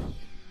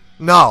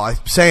 No, I'm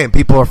saying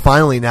people are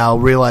finally now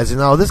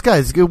realizing, oh, this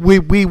guy's good.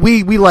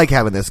 We like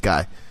having this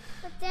guy.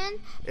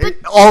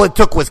 All it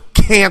took was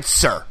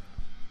cancer.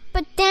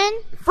 But then...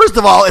 First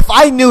of all, if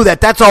I knew that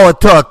that's all it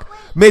took,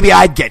 maybe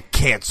I'd get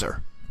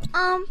cancer.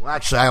 Well,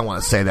 actually, I don't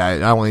want to say that. I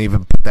don't want to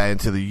even put that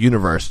into the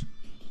universe.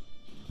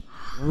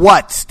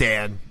 What,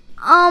 Stan?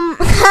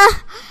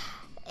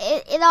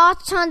 It all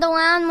turned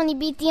around when he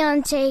beat The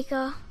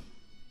Undertaker.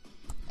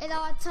 It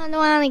all turned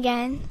around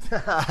again.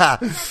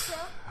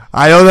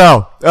 I don't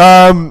know.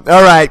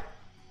 All right.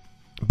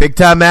 Big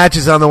time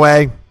matches on the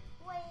way.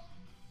 Wait.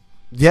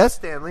 Yes,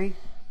 Stanley?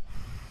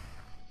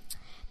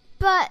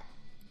 But...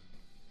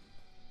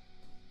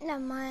 Never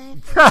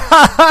mind.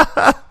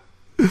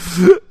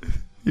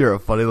 You're a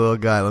funny little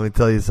guy. Let me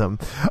tell you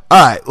something.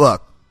 All right,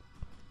 look.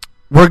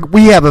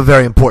 We have a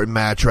very important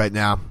match right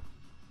now.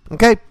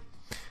 Okay?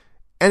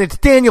 And it's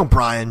Daniel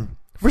Bryan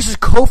versus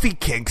Kofi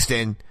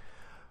Kingston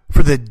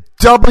for the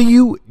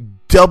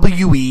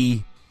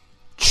WWE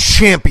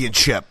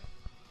Championship.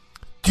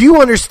 Do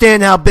you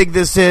understand how big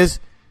this is?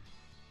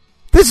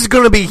 This is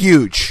going to be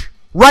huge.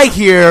 Right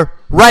here,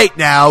 right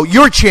now,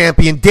 your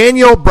champion,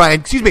 Daniel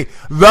Bryan,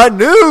 the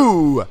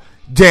new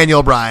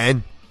Daniel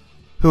Bryan,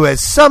 who has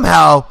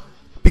somehow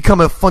become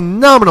a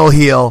phenomenal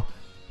heel,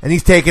 and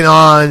he's taken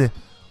on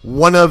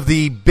one of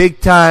the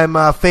big-time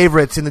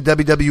favorites in the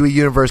WWE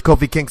Universe,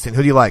 Kofi Kingston.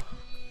 Who do you like?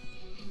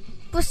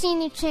 We'll see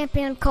new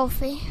champion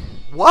Kofi.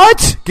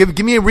 What? Give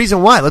me a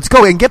reason why. Let's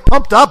go and get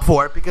pumped up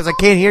for it because I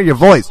can't hear your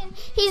voice.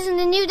 He's in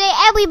the New Day.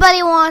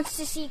 Everybody wants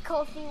to see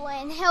Kofi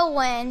win. He'll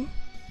win.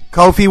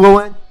 Kofi will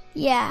win?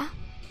 Yeah.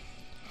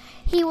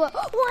 He will.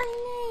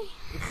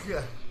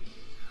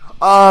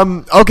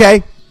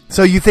 Okay.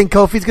 So you think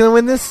Kofi's going to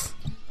win this?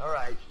 All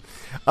right.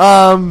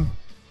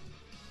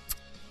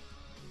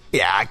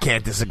 Yeah, I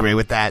can't disagree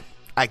with that.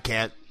 I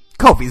can't.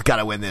 Kofi's got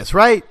to win this,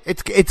 right?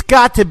 It's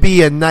got to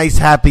be a nice,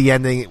 happy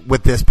ending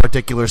with this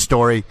particular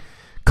story.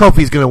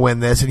 Kofi's going to win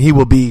this, and he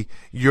will be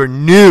your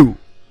new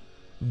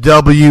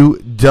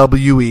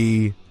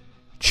WWE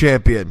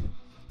champion.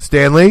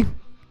 Stanley,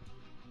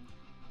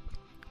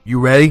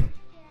 you ready?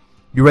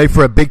 You ready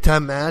for a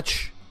big-time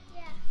match?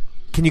 Yeah.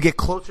 Can you get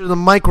closer to the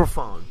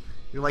microphone?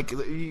 You're like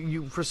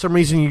you for some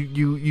reason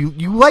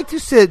you like to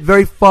sit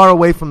very far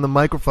away from the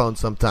microphone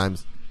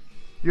sometimes.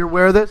 You're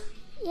aware of this?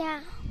 Yeah.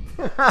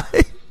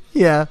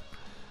 Yeah,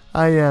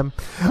 I am.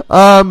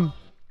 All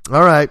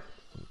right.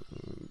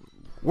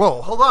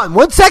 Whoa, hold on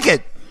 1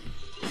 second.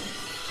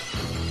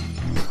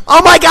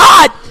 Oh my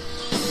God!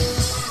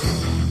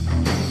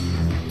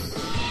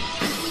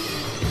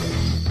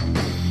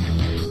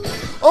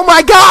 Oh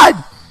my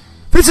God!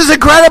 This is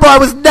incredible. I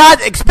was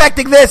not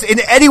expecting this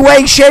in any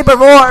way, shape, or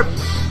form.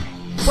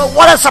 But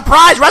what a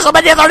surprise!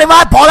 WrestleMania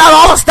 35 pulled out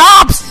all the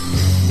stops!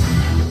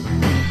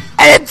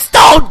 And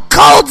Stone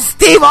Cold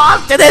Steve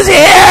Austin is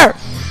here!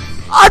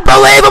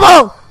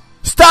 Unbelievable!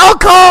 Stone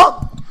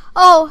Cold!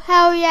 Oh,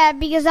 hell yeah,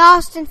 because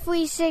Austin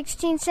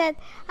 316 said,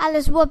 I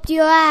just whooped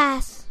your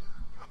ass.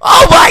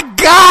 Oh my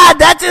God!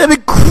 That's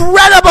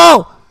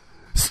incredible!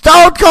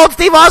 Stone Cold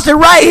Steve Austin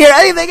right here.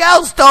 Anything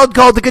else, Stone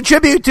Cold, to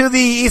contribute to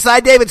the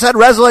Eastside Davidson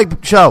Wrestling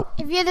Show?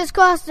 If you just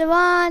cross the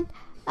line,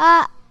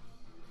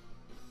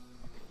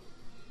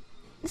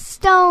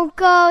 Stone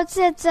Cold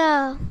said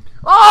so.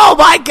 Oh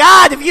my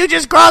God! If you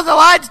just crossed the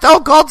line,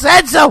 Stone Cold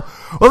said so.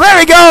 Well, there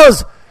he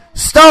goes.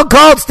 Stone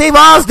Cold Steve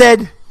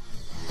Austin.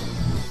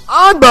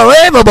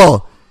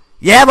 Unbelievable.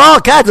 You have all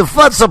kinds of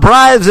fun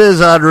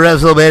surprises on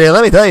WrestleMania.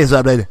 Let me tell you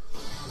something.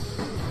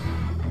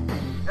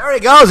 There he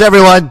goes,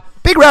 everyone.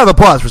 Big round of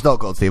applause for Stone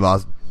Cold Steve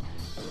Austin.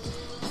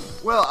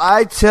 Well,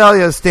 I tell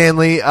you,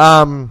 Stanley,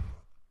 that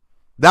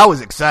was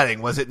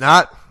exciting, was it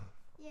not?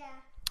 Yeah.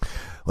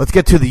 Let's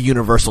get to the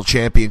Universal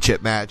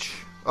Championship match.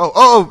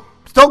 Oh,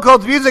 Stone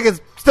Cold's music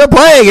is still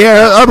playing here.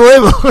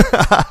 Unbelievable.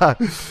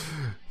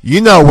 You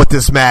know what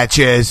this match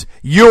is.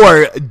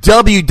 Your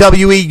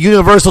WWE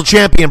Universal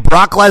Champion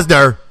Brock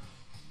Lesnar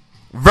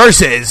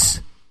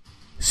versus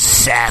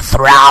Seth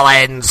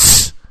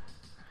Rollins.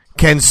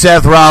 Can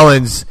Seth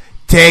Rollins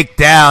take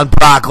down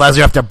Brock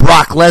Lesnar after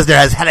Brock Lesnar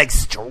has had a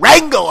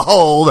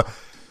stranglehold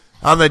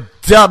on the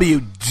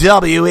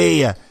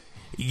WWE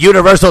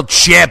Universal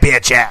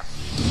Championship?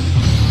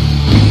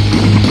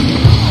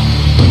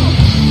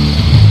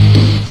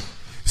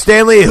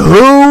 Stanley,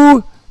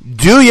 who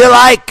do you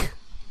like?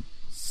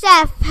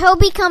 Seth, he'll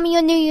become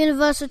your new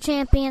Universal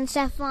Champion.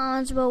 Seth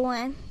Rollins will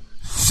win.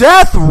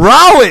 Seth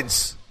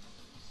Rollins,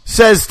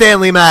 says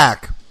Stanley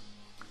Mack.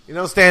 You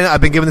know, Stan,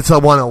 I've been giving this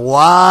one a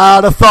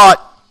lot of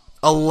thought.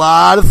 A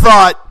lot of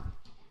thought.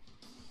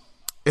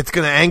 It's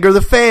going to anger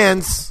the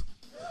fans.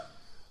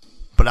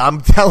 But I'm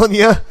telling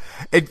you,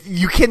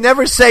 you can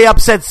never say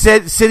upset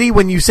city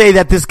when you say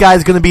that this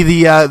guy's going to be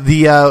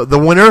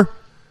the winner.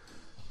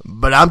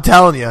 But I'm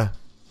telling you,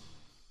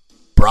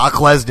 Brock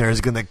Lesnar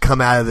is going to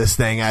come out of this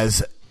thing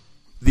as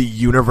the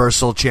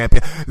Universal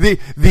Champion.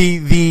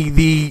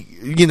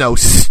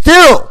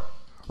 Still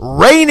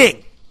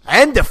reigning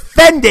and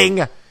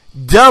defending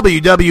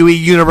WWE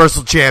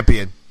Universal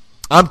Champion.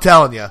 I'm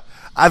telling you,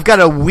 I've got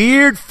a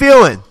weird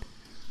feeling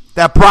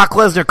that Brock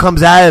Lesnar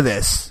comes out of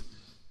this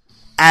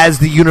as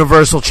the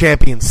Universal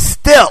Champion.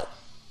 Still,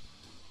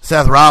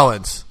 Seth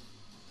Rollins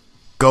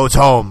goes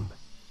home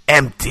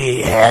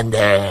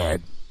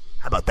empty-handed.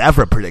 How about that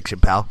for a prediction,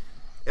 pal?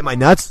 Am I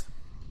nuts?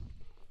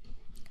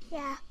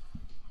 Yeah.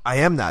 I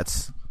am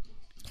nuts.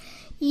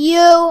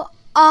 You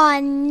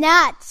are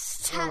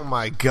nuts. Oh,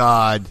 my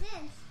God.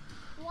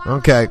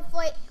 Okay.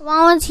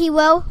 Rollins, he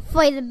will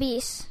fight the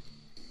beast.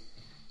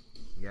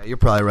 Yeah, you're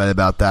probably right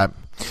about that.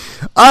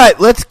 All right,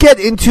 let's get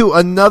into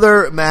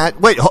another match.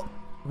 Wait,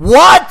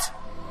 what?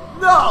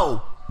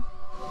 No.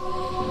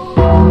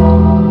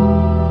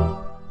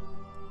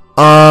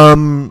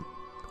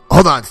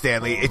 Hold on,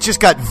 Stanley. It just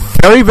got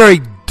very,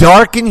 very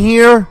dark in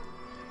here,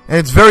 and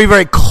it's very,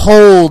 very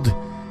cold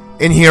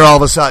in here all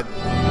of a sudden.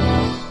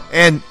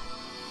 And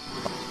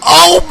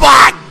oh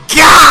my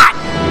God,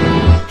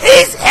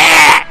 he's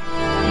here,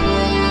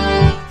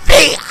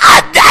 the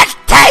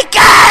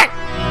Undertaker.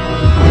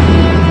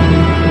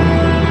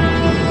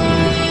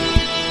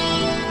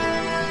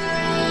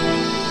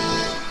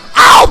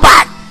 Oh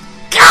my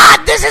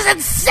God, this is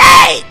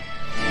insane!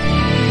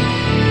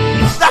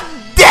 The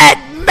dead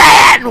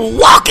man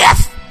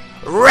walketh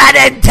right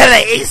into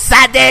the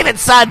Eastside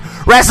Davidson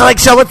Wrestling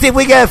Show. Let's see if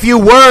we get a few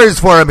words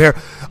for him here.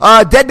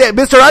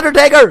 Mr.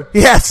 Undertaker?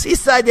 Yes,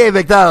 Eastside Dave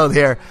McDonald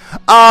here.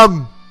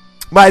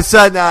 My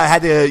son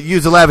had to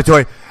use the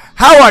lavatory.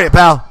 How are you,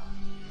 pal?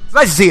 It's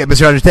nice to see you,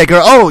 Mr. Undertaker.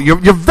 Oh,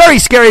 you're very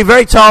scary,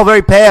 very tall,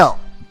 very pale.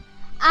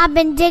 I've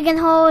been digging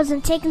holes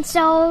and taking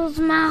souls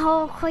my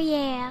whole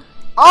career.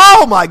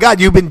 Oh, my God,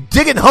 you've been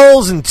digging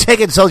holes and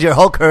taking souls your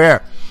whole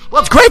career.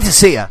 Well, it's great to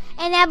see you.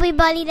 And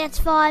everybody that's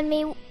followed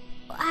me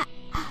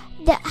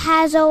that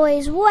has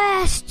always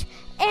rest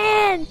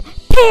in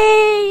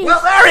peace.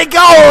 Well, there he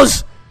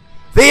goes.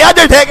 The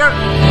Undertaker.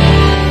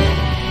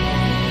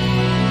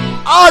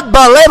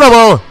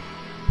 Unbelievable.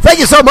 Thank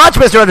you so much,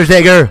 Mr.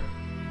 Undertaker.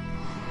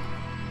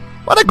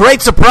 What a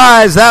great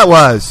surprise that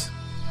was.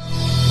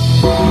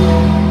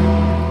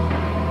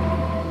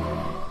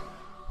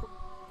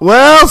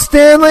 Well,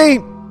 Stanley,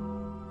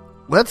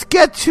 let's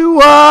get to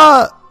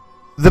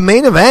the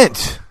main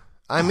event.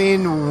 I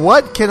mean,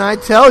 what can I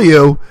tell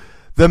you?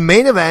 The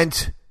main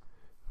event,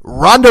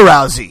 Ronda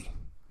Rousey,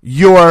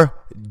 your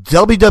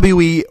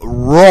WWE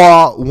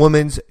Raw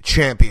Women's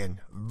Champion,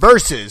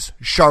 versus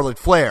Charlotte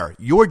Flair,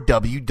 your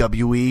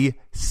WWE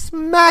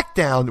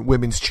SmackDown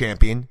Women's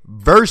Champion,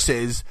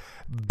 versus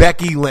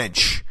Becky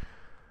Lynch.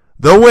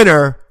 The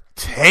winner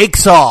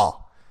takes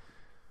all.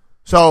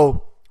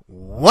 So,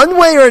 one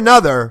way or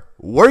another,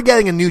 we're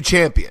getting a new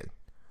champion.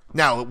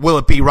 Now, will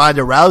it be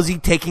Ronda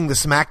Rousey taking the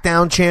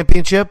SmackDown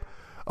Championship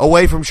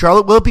away from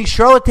Charlotte? Will it be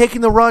Charlotte taking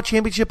the Raw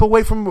Championship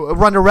away from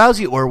Ronda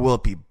Rousey? Or will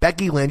it be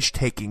Becky Lynch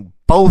taking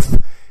both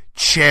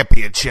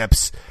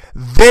championships?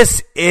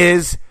 This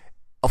is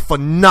a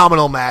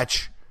phenomenal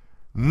match.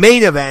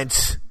 Main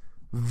event.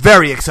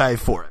 Very excited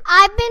for it.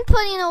 I've been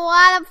putting a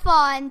lot of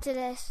thought into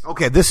this.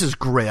 Okay, this is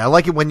great. I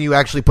like it when you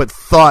actually put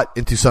thought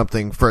into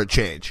something for a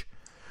change,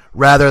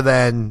 rather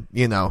than,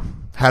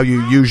 how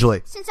you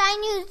usually. Since I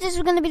knew this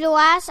was going to be the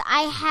last,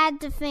 I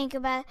had to think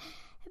about it.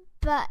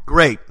 But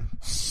great.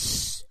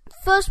 First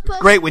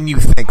person. Great when you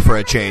think for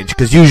a change,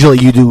 because usually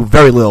you do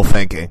very little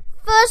thinking.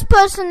 First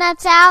person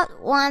that's out,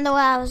 Ronda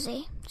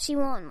Rousey. She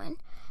won't win.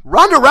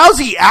 Ronda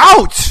Rousey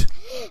out!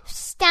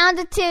 It's down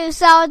to 2.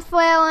 Charlotte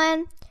Flair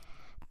win.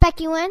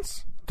 Becky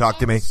wins. Talk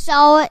to me.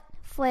 Charlotte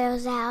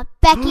Flair's out.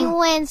 Becky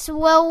Lynch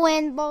will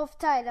win both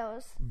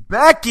titles.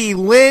 Becky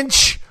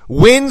Lynch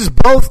wins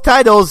both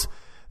titles.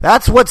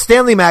 That's what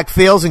Stanley Mack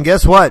feels, and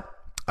guess what?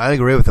 I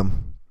agree with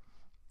him.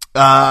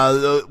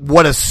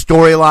 What a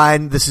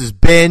storyline this has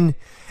been,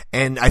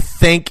 and I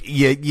think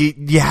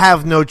you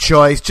have no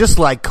choice, just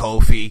like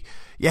Kofi.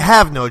 You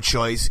have no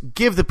choice.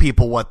 Give the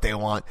people what they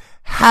want.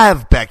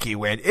 Have Becky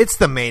win. It's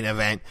the main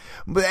event.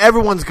 But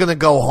everyone's going to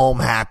go home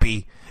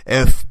happy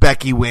if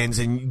Becky wins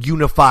and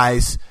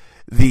unifies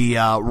the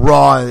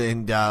Raw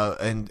and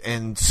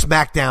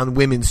SmackDown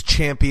Women's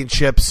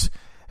Championships.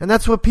 And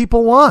that's what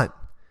people want.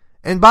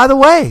 And by the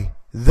way,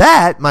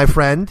 that, my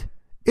friend,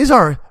 is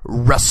our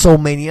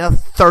WrestleMania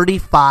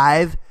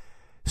 35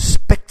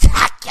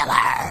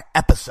 spectacular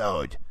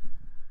episode.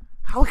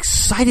 How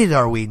excited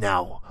are we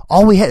now?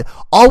 All we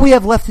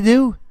have left to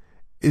do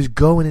is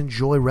go and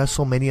enjoy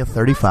WrestleMania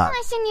 35. Can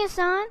I sing you a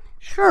song?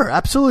 Sure,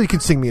 absolutely, you can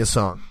sing me a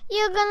song.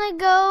 You're gonna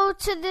go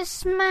to the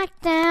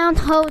SmackDown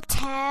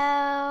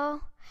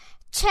Hotel.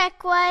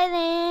 Check right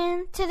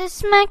in to the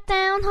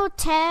SmackDown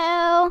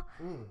Hotel.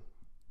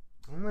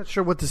 I'm not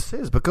sure what this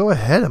is, but go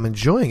ahead. I'm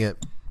enjoying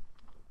it.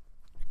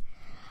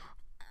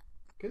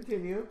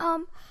 Continue.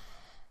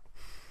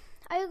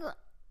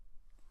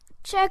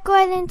 Check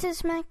right into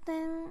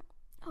SmackDown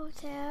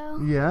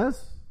Hotel.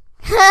 Yes.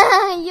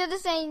 You're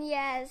just saying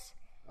yes.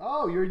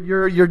 Oh,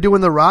 you're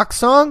doing the Rock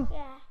song?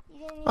 Yeah.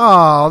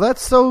 Oh,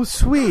 that's so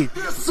sweet.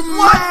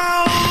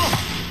 Smell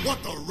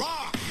what the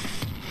Rock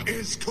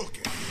is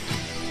cooking.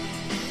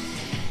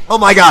 Oh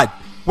my God!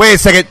 Wait a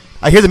second.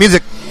 I hear the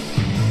music.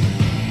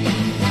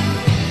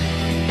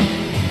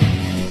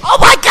 Oh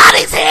my God!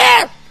 He's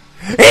here!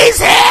 He's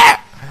here!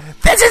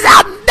 This is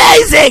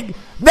amazing!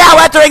 Now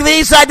entering the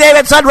Eastside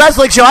David Son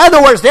Wrestling Show. I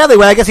don't know where Stanley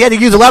went. I guess he had to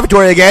use the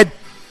lavatory again.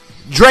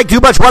 Drank too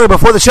much water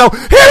before the show.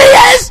 Here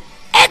he is!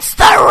 It's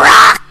The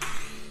Rock!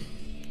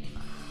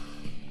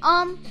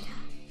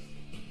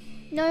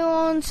 No, you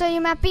won't show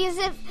your mouth because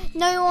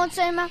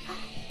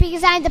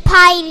I'm the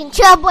pie eating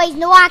trailblazing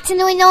the rocks and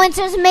doing no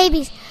answers and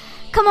maybes.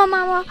 Come on,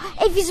 Mama.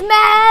 If you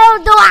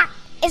smell the rock,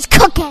 it's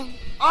cooking.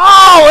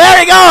 Oh, there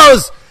he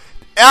goes!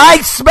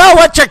 I smell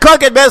what you're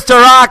cooking,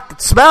 Mr. Rock.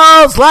 It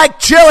smells like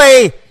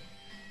chili.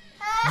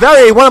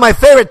 One of my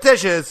favorite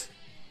dishes.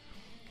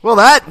 Well,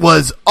 that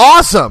was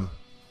awesome.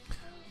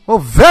 Well,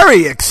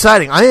 very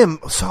exciting. I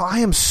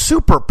am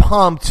super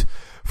pumped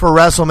for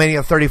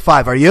WrestleMania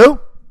 35. Are you?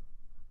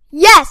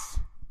 Yes.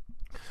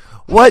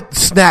 What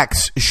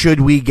snacks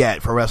should we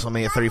get for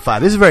WrestleMania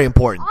 35? This is very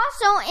important.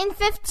 Also, in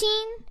 15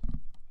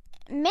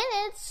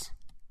 minutes.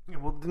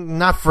 Well,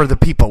 not for the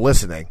people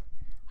listening.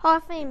 Hall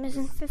of Fame is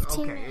in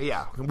 15 minutes.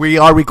 Yeah. We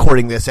are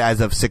recording this as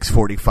of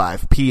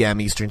 6:45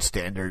 p.m. Eastern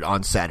Standard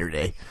on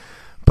Saturday.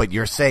 But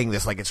you're saying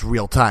this like it's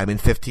real time in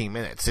 15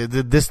 minutes.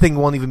 This thing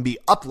won't even be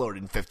uploaded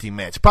in 15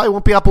 minutes. It probably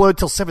won't be uploaded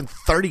till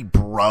 7:30,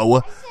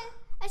 bro.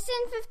 I said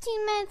in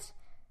 15 minutes.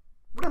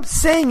 What I'm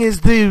saying is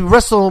the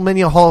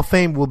WrestleMania Hall of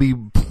Fame will be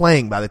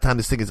playing by the time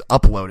this thing is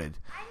uploaded.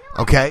 I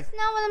know. Okay? That's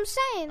not what I'm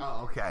saying.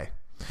 Oh, okay.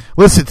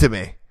 Listen to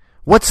me.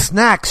 What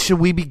snacks should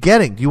we be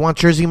getting? Do you want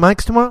Jersey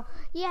Mike's tomorrow?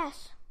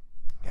 Yes.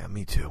 Yeah,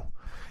 me too.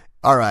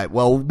 All right.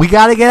 Well, we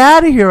got to get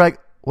out of here.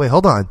 Wait,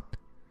 hold on.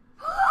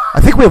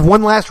 I think we have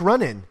one last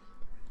run-in.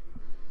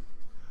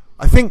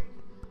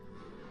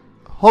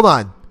 Hold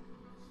on.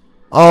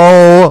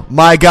 Oh,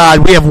 my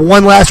God. We have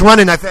one last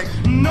run-in, I think.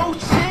 No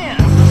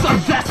chance.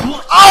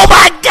 Oh,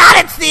 my God.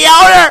 It's the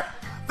owner.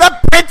 The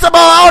principal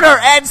owner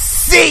and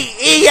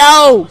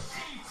CEO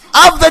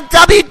of the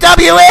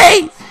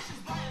WWE,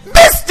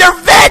 Mr.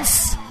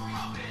 Vince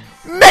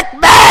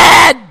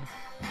McMahon.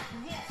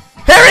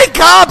 Here he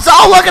comes.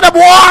 Oh, look at him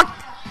walk.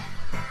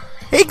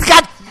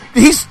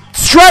 He's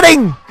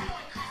strutting.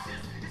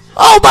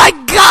 Oh my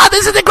God,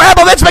 this is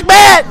incredible, Vince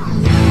McMahon.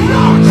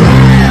 No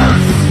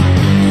chance!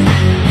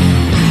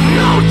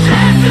 No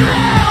chance in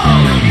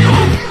hell!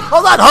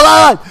 Hold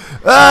on.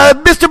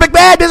 Mr.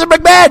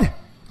 McMahon.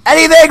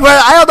 Anything,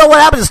 I don't know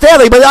what happened to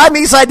Stanley, but I'm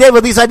Eastside David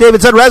with Eastside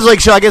Davidson Wrestling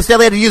Show. I guess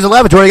Stanley had to use the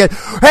lavatory again.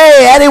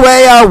 Hey,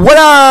 anyway,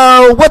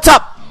 what's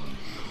up?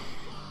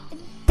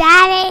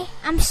 Daddy,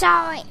 I'm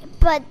sorry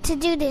to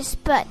do this,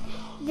 but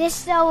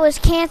this show was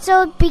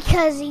canceled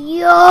because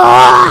you're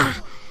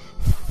fired.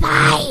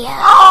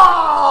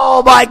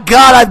 Oh my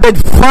God, I've been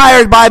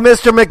fired by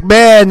Mr.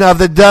 McMahon of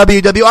the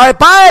WWE. All right,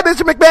 bye,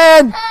 Mr.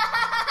 McMahon.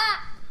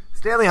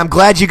 Stanley, I'm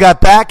glad you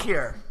got back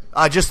here.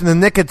 Just in the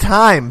nick of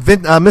time.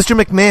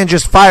 Mr. McMahon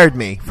just fired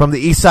me from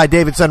the Eastside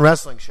Davidson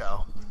Wrestling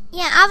Show.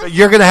 Yeah, So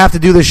you're going to have to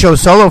do this show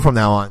solo from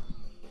now on.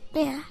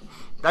 Yeah.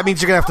 That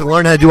means you're going to have to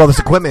learn how to do all this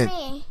equipment.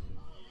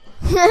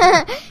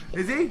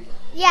 Is he?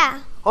 Yeah.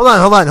 Hold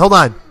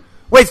on.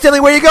 Wait, Stanley,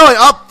 where are you going?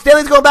 Oh,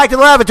 Stanley's going back to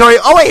the lavatory.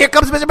 Oh, wait, here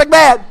comes Mr.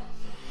 McMahon.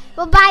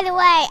 Well, by the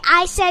way,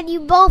 I said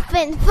you both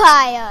been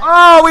fired.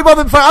 Oh, we both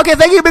been fired. Okay,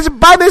 thank you,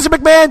 bye, Mr.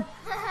 McMahon.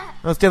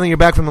 Oh, Stanley, you're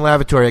back from the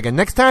lavatory again.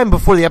 Next time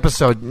before the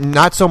episode,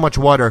 not so much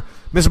water.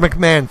 Mr.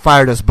 McMahon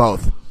fired us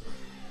both.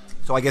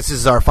 So I guess this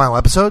is our final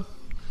episode?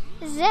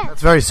 Is it?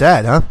 That's very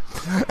sad, huh?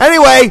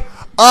 Anyway,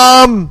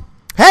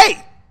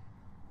 hey!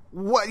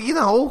 What,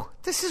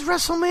 this is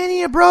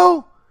WrestleMania,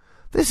 bro.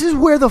 This is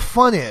where the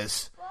fun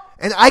is.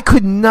 And I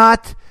could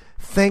not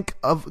think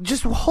of...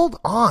 Just hold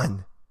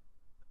on.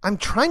 I'm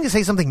trying to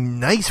say something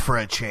nice for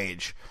a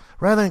change,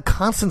 rather than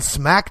constant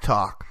smack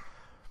talk.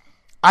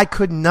 I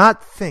could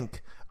not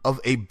think of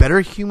a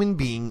better human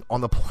being on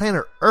the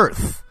planet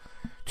Earth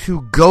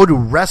to go to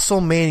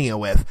WrestleMania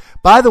with.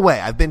 By the way,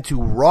 I've been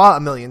to Raw a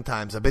million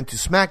times. I've been to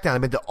SmackDown.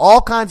 I've been to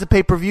all kinds of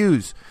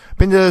pay-per-views.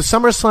 Been to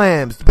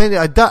SummerSlams.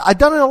 I've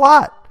done it a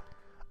lot.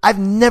 I've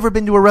never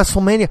been to a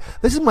WrestleMania.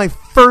 This is my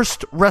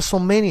first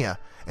WrestleMania,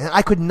 and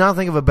I could not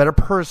think of a better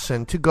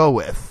person to go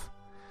with.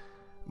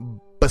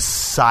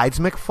 Besides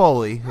Mick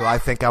Foley, who I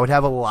think I would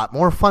have a lot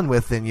more fun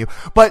with than you.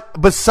 But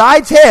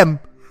besides him,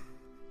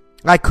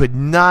 I could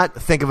not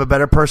think of a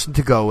better person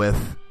to go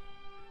with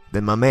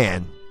than my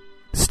man,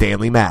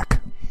 Stanley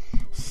Mack.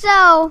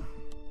 So,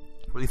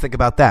 what do you think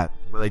about that?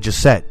 What I just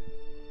said?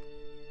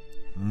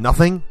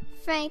 Nothing?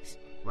 Thanks.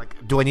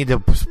 Like, do I need to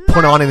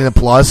put on an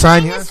applause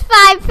sign here? Minus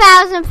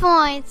 5,000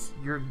 points.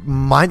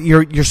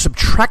 You're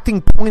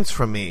subtracting points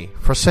from me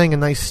for saying a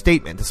nice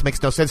statement. This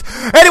makes no sense.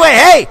 Anyway,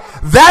 hey,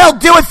 that'll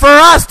do it for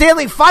us.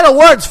 Stanley, final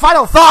words,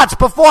 final thoughts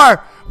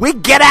before we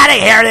get out of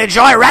here and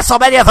enjoy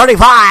WrestleMania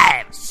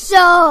 35.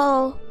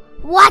 So,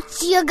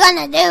 what you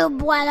gonna do,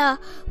 brother,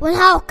 when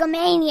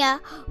Hulkamania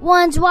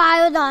runs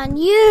wild on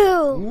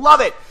you?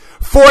 Love it.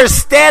 For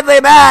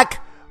Stanley Mack,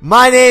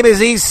 my name is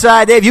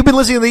Eastside Dave. You've been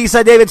listening to the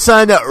Eastside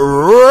Davidson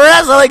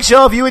Wrestling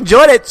Show. If you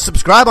enjoyed it,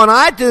 subscribe on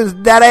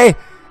iTunes, Daddy.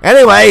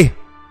 Anyway,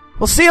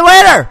 we'll see you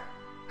later.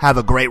 Have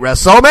a great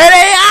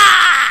WrestleMania.